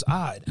coke and it's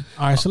odd.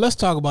 All right, so let's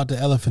talk about the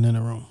elephant in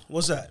the room.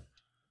 What's that?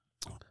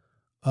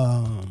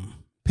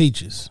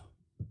 Peaches.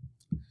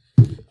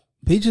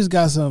 Peaches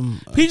got some.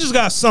 Peaches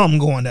got something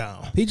going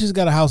down. Peaches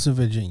got a house in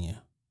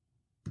Virginia.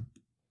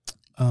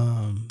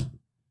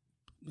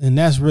 And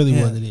that's really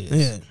what it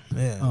is.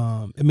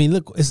 Yeah. I mean,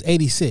 look, it's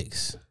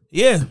 86.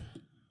 Yeah.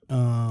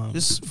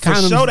 It's for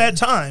show that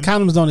time.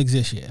 Condoms don't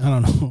exist yet. I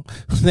don't know.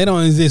 They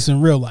don't exist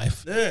in real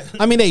life. Yeah.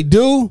 I mean, they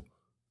do,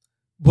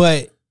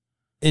 but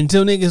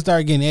until niggas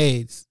start getting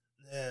AIDS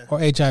or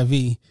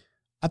HIV,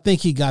 I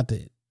think he got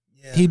that.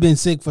 Yeah. He been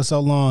sick for so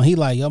long. He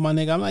like, yo, my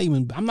nigga,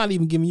 I'm not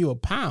even giving you a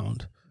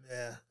pound.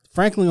 Yeah.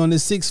 Franklin on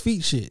this 6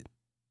 feet shit.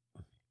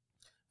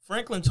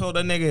 Franklin told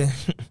that nigga,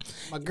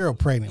 my girl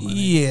pregnant.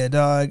 Yeah,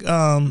 dog.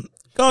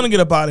 Go on and get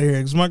up out of here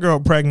because my girl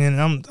pregnant.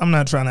 And I'm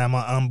not trying to have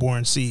my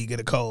unborn seed get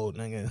a cold,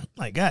 nigga.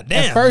 Like,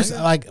 goddamn. At first,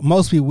 nigga. like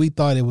most people, we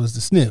thought it was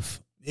the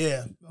sniff.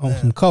 Yeah. On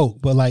some coke,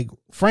 but like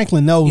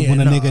Franklin knows when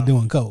a nigga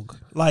doing coke.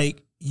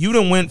 Like, you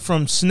done went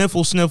from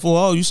sniffle.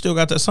 Oh, you still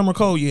got that summer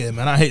cold? Yeah,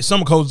 man. I hate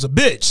summer colds. A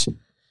bitch.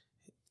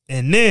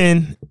 And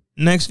then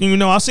next thing you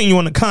know, I seen you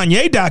on the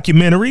Kanye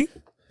documentary.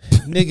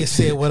 Nigga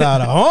said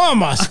without an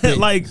arm, I spit.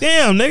 Like,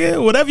 damn,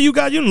 nigga, whatever you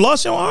got, you done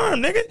lost your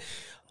arm, nigga.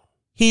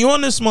 He on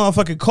this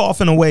motherfucker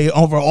coughing away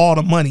over all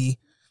the money.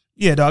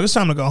 Yeah, dog, it's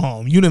time to go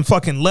home. You done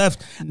fucking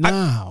left.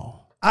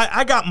 Now,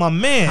 I got my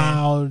man.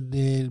 How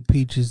did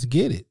Peaches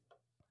get it?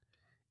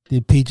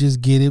 Did Peaches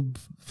get it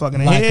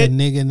fucking like ahead? A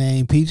nigga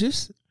named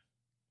Peaches?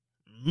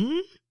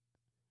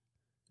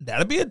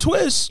 That'd be a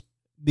twist.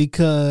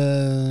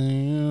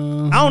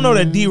 Because I don't know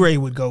that D-Ray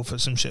would go for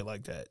some shit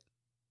like that.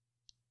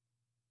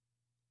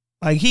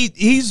 Like,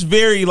 he's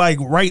very like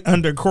right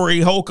under Corey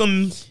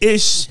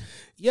Holcomb-ish.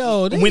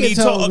 Yo, they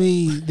told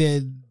me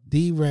that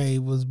D-Ray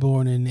was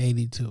born in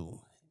 82.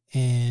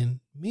 And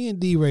me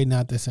and D-Ray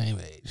not the same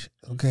age.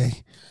 Okay.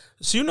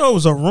 So you know it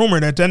was a rumor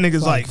that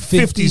nigga's like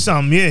 50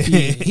 something. Yeah.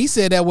 He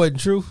said that wasn't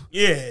true.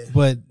 Yeah.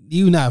 But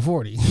you not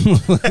 40.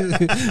 All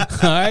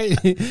right.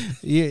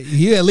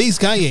 You at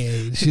least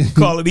Kanye age.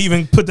 Call it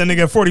even, put that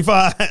nigga at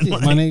 45. Like,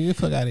 my nigga, get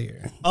the fuck out of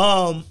here.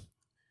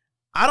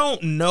 I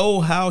don't know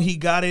how he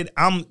got it.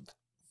 I'm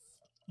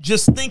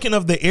just thinking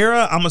of the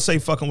era. I'm gonna say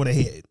fucking with a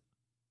head.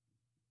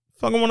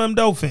 Fucking one of them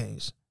dope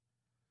things.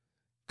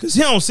 Cause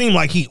he don't seem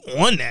like he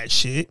on that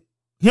shit.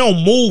 He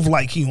don't move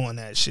like he on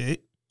that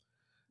shit.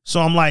 So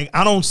I'm like,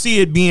 I don't see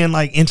it being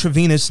like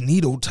intravenous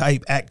needle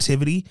type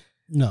activity.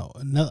 No,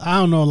 I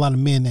don't know a lot of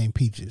men named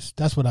Peaches.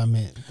 That's what I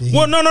meant.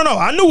 Well, no.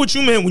 I knew what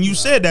you meant when you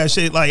said that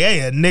shit. Like,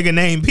 hey, a nigga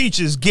named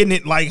Peaches getting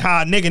it like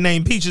how a nigga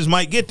named Peaches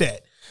might get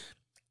that.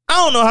 I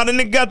don't know how the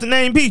nigga got the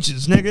name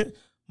Peaches, nigga.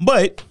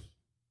 But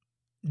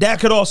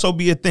that could also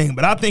be a thing.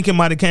 But I think it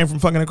might have came from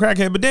fucking a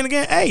crackhead. But then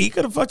again, hey, he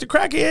could have fucked a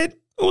crackhead. It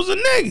was a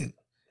nigga.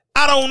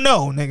 I don't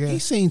know, nigga. He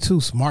seemed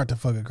too smart to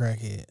fuck a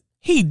crackhead.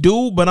 He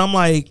do, but I'm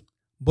like.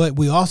 But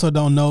we also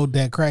don't know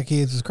that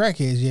crackheads is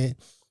crackheads yet.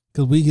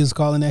 Because we just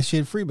calling that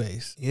shit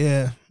freebase.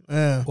 Yeah.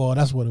 Well,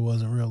 that's what it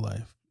was in real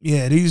life.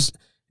 Yeah, these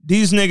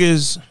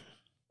niggas,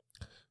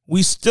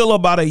 we still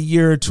about a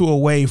year or two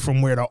away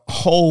from where the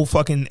whole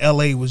fucking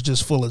LA was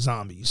just full of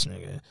zombies,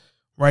 nigga.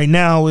 Right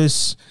now,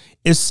 it's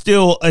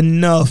still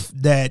enough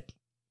that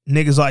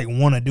niggas like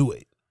want to do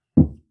it.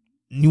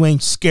 You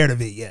ain't scared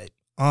of it yet.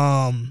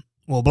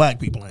 Well, black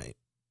people ain't.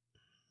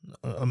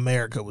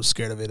 America was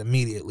scared of it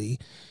immediately,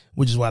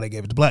 which is why they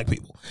gave it to black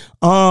people.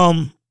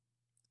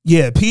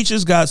 Yeah,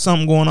 Peaches got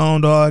something going on,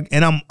 dog,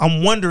 and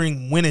I'm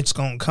wondering when it's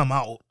gonna come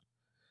out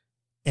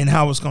and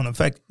how it's gonna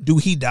affect. Do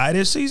he die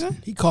this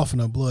season? He coughing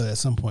up blood at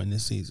some point in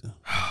this season.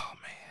 Oh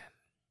man!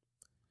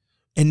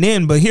 And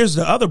then, but here's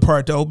the other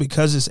part though,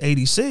 because it's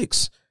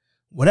 86.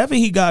 whatever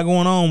he got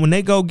going on, when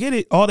they go get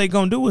it, all they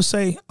gonna do is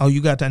say, oh,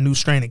 you got that new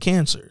strain of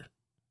cancer.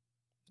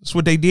 That's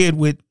what they did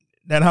with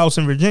that house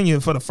in Virginia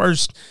for the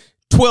first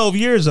 12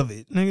 years of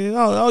it. Nigga,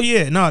 oh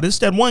yeah, no, this is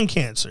that one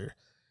cancer.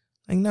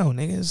 Like, no,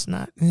 nigga, it's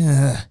not.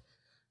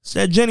 It's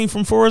that Jenny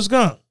from Forrest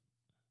Gump.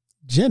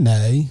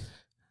 Jenny?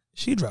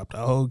 She dropped a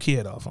whole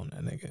kid off on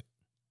that nigga.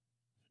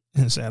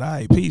 And said, all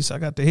right, peace, I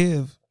got the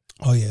HIV.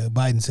 Oh, yeah,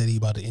 Biden said he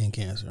about to end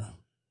cancer.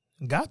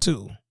 Got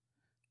to.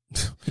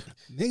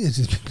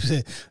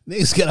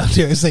 Niggas get out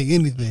there and say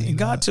anything. You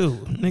got to.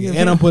 Nigga,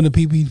 and I'm putting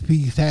the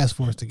PPP task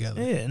force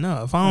together. Yeah,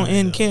 no, if I don't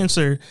end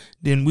cancer,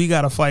 then we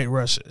got to fight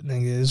Russia,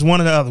 nigga. It's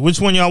one or the other.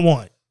 Which one y'all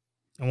want?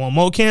 You want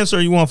more cancer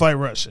or you want to fight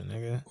Russia,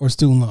 nigga? Or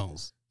student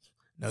loans?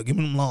 No, give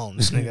me them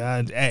loans,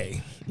 nigga.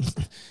 Hey,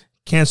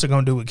 cancer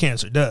gonna do what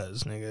cancer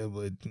does, nigga.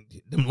 But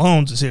them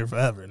loans is here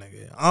forever,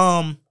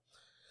 nigga.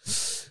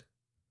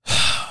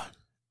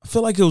 I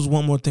feel like it was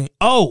one more thing.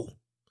 Oh,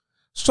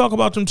 let's talk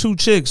about them two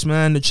chicks,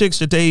 man. The chicks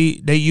that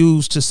they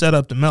used to set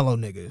up the Mellow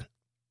nigga.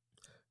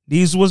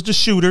 These was the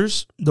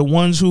shooters, the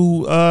ones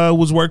who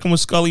was working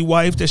with Scully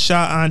wife that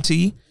shot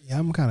Auntie. Yeah,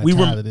 I'm kind of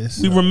tired of this.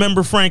 We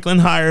remember Franklin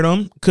hired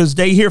them because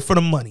they here for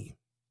the money.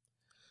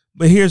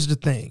 But here's the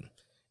thing.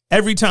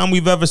 Every time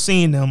we've ever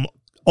seen them,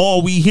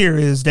 all we hear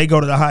is they go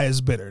to the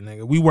highest bidder,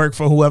 nigga. We work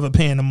for whoever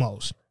paying the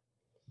most.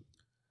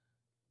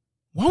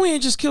 Why we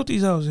ain't just killed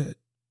these hoes yet?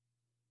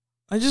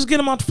 I just get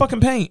them out the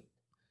fucking paint.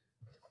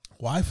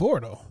 Why for,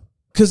 though?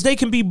 Because they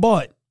can be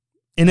bought.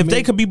 And if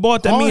they could be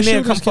bought, that means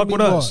they'll come fuck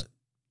with us.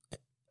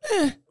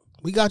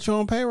 We got you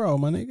on payroll,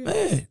 my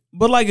nigga.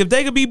 But like, if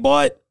they could be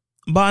bought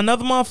by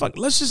another motherfucker,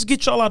 let's just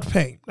get y'all out the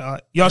paint.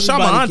 Y'all shot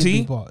my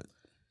auntie.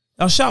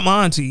 Y'all shot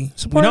my auntie.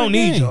 We don't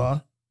need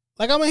y'all.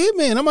 Like, I'm a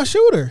hitman. I'm a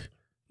shooter.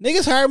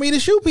 Niggas hired me to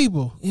shoot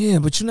people. Yeah,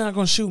 but you're not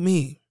going to shoot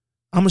me.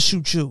 I'm going to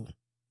shoot you.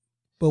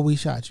 But we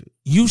shot you.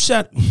 You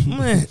shot,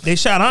 man, they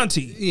shot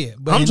Auntie. Yeah.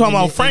 But I'm talking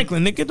about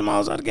Franklin. They get them all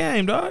out of the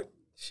game, dog.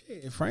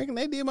 Shit, Franklin,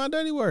 they did my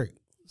dirty work.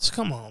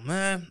 Come on,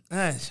 man.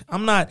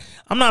 I'm not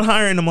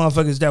hiring the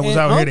motherfuckers that was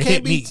out here to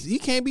hit me. He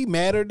can't be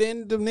madder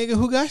than the nigga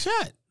who got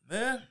shot.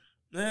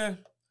 Yeah.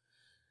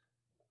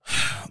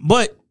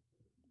 But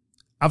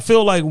I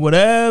feel like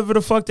whatever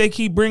the fuck they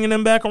keep bringing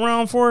them back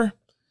around for,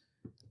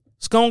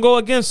 it's gonna go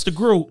against the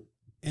group.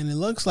 And it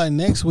looks like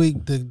next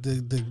week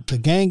the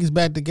gang is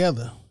back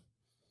together.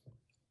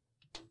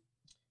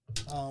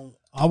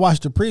 I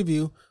watched the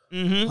preview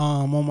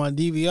on my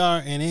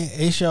DVR, and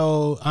it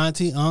showed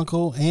Auntie,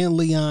 Uncle, and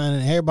Leon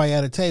and everybody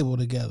at a table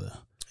together.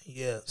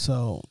 Yeah.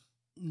 So,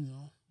 you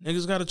know,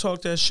 niggas got to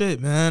talk that shit,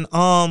 man.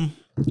 All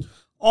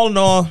in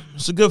all,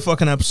 it's a good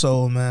fucking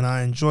episode, man.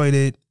 I enjoyed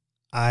it.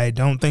 I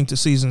don't think the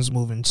season's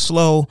moving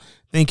slow.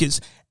 Think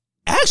it's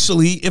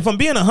actually, if I'm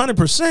being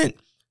 100%,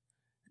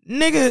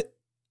 nigga,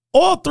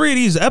 all three of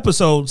these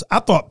episodes I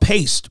thought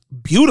paced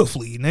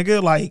beautifully,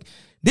 nigga. Like,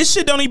 this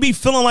shit don't even be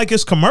feeling like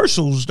it's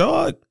commercials,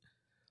 dog.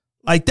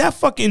 Like, that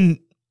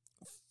fucking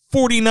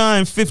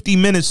 49, 50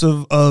 minutes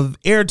of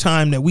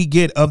airtime that we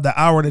get of the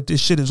hour that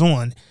this shit is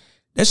on,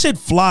 that shit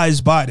flies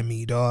by to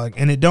me, dog.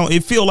 And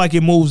it feel like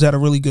it moves at a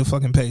really good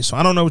fucking pace. So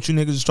I don't know what you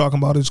niggas is talking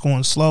about. It's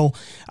going slow.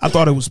 I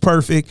thought it was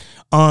perfect.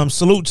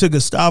 Salute to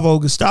Gustavo.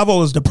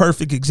 Gustavo is the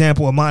perfect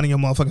example of minding your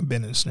motherfucking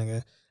business,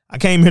 nigga. I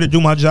came here to do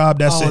my job.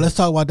 That's it. Let's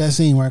talk about that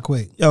scene right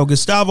quick. Yo,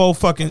 Gustavo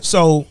fucking,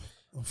 so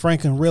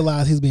Franklin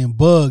realized he's being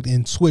bugged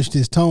and switched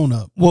his tone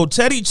up. Well,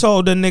 Teddy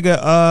told the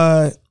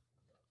nigga,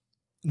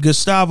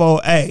 Gustavo,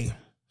 hey,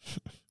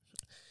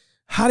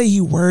 how did he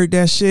word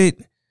that shit?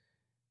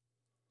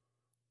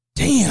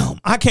 Damn,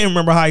 I can't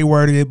remember how he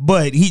worded it,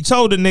 but he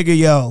told the nigga,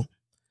 yo,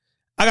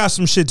 I got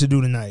some shit to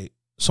do tonight.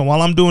 So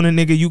while I'm doing it,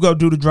 nigga, you go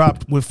do the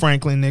drop with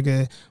Franklin,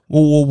 nigga.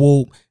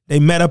 Whoa.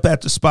 They met up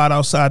at the spot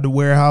outside the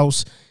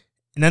warehouse,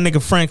 and that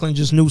nigga Franklin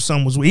just knew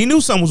something was weird. He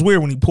knew something was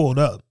weird when he pulled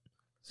up.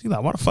 So he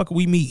like, why the fuck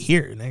we meet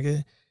here,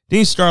 nigga? Then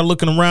he started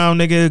looking around,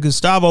 nigga.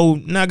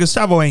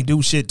 Gustavo ain't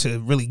do shit to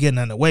really get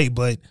in the way,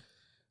 but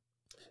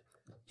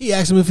he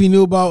asked him if he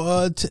knew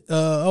about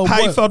how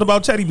he felt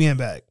about Teddy being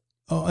back.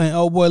 Oh, and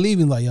old boy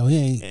leaving, like, yo, he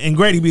ain't. And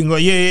Grady being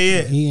like,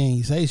 yeah. He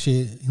ain't say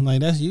shit. He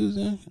like, that's you,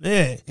 then?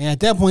 Yeah. And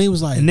at that point, he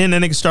was like. And then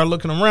that nigga started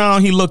looking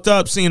around. He looked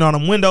up, seeing all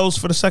them windows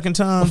for the second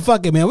time. Well,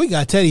 fuck it, man. We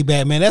got Teddy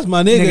back, man. That's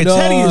my nigga, dog.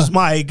 Teddy is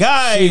my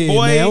guy, shit,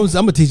 boy. Man, I'm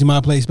going to teach him how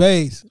to play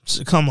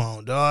spades. Come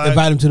on, dog.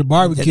 Invite him to the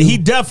barbecue. He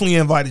definitely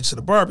invited to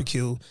the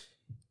barbecue.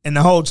 And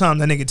the whole time,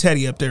 that nigga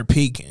Teddy up there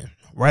peeking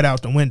right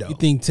out the window. You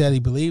think Teddy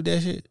believed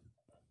that shit?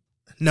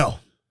 No.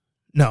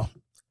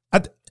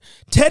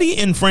 Teddy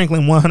and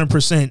Franklin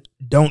 100%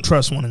 don't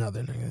trust one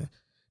another, nigga.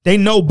 They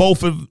know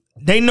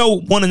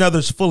one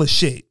another's full of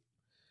shit.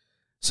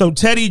 So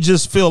Teddy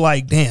just feel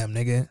like, damn,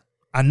 nigga,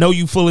 I know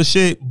you full of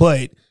shit,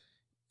 but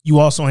you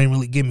also ain't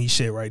really give me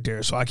shit right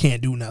there, so I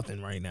can't do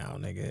nothing right now,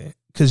 nigga.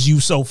 Because you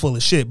so full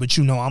of shit, but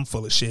you know I'm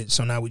full of shit,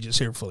 so now we just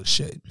here full of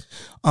shit.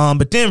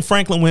 But then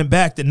Franklin went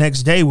back the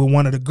next day with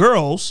one of the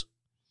girls,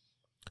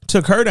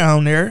 took her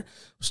down there,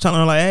 was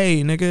telling her like,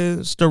 hey, nigga,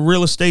 it's the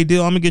real estate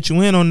deal. I'm going to get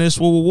you in on this.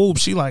 Whoop.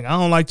 She like, I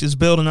don't like this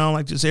building. I don't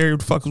like this area.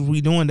 What the fuck is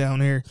we doing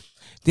down here?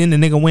 Then the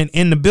nigga went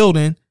in the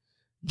building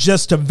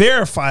just to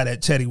verify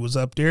that Teddy was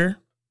up there.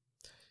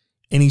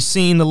 And he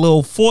seen the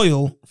little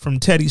foil from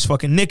Teddy's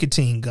fucking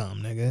nicotine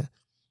gum, nigga.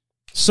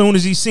 Soon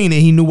as he seen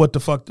it, he knew what the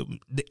fuck.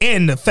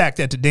 And the fact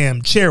that the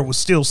damn chair was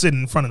still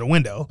sitting in front of the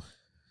window.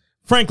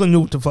 Franklin knew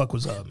what the fuck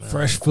was up, man.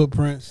 Fresh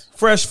footprints.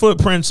 Fresh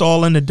footprints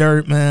all in the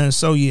dirt, man.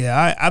 So,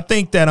 yeah, I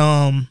think that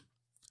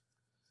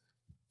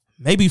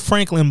maybe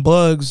Franklin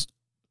bugs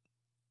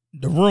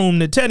the room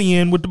that Teddy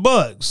in with the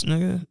bugs,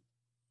 nigga.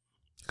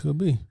 Could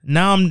be.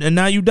 Now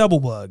you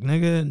double bug,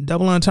 nigga.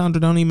 Double entendre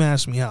don't even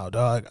ask me out,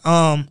 dog.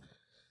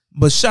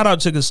 But shout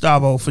out to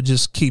Gustavo for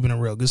just keeping it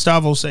real.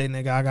 Gustavo say,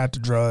 nigga, I got the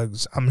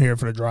drugs. I'm here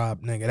for the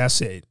drop, nigga.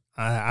 That's it.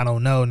 I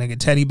don't know, nigga.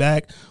 Teddy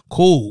back.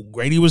 Cool.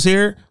 Grady was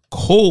here.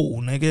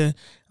 Cool, nigga.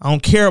 I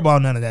don't care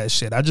about none of that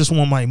shit. I just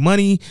want my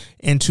money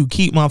and to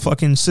keep my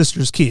fucking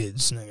sister's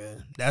kids,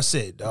 nigga. That's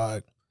it,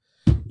 dog.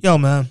 Yo,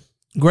 man.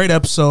 Great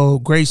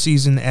episode, great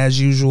season as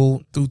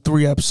usual through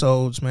 3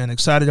 episodes, man.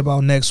 Excited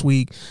about next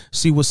week.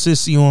 See what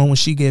Sissy on when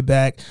she get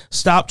back.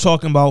 Stop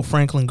talking about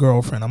Franklin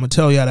girlfriend. I'm gonna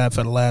tell y'all that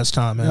for the last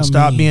time, man.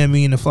 Stop being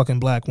mean to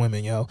fucking black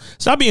women, yo.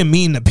 Stop being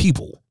mean to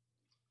people.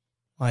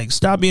 Like,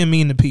 stop being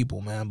mean to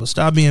people, man. But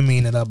stop being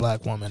mean to that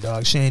black woman,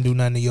 dog. She ain't do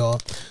nothing to y'all.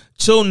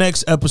 Till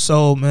next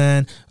episode,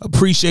 man.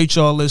 Appreciate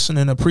y'all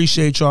listening.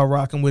 Appreciate y'all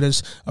rocking with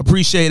us.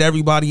 Appreciate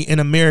everybody in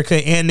America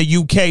and the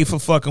UK for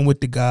fucking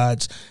with the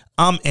gods.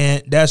 I'm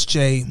Ant. That's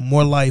Jay.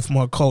 More life,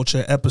 more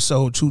culture.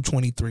 Episode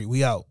 223.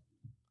 We out.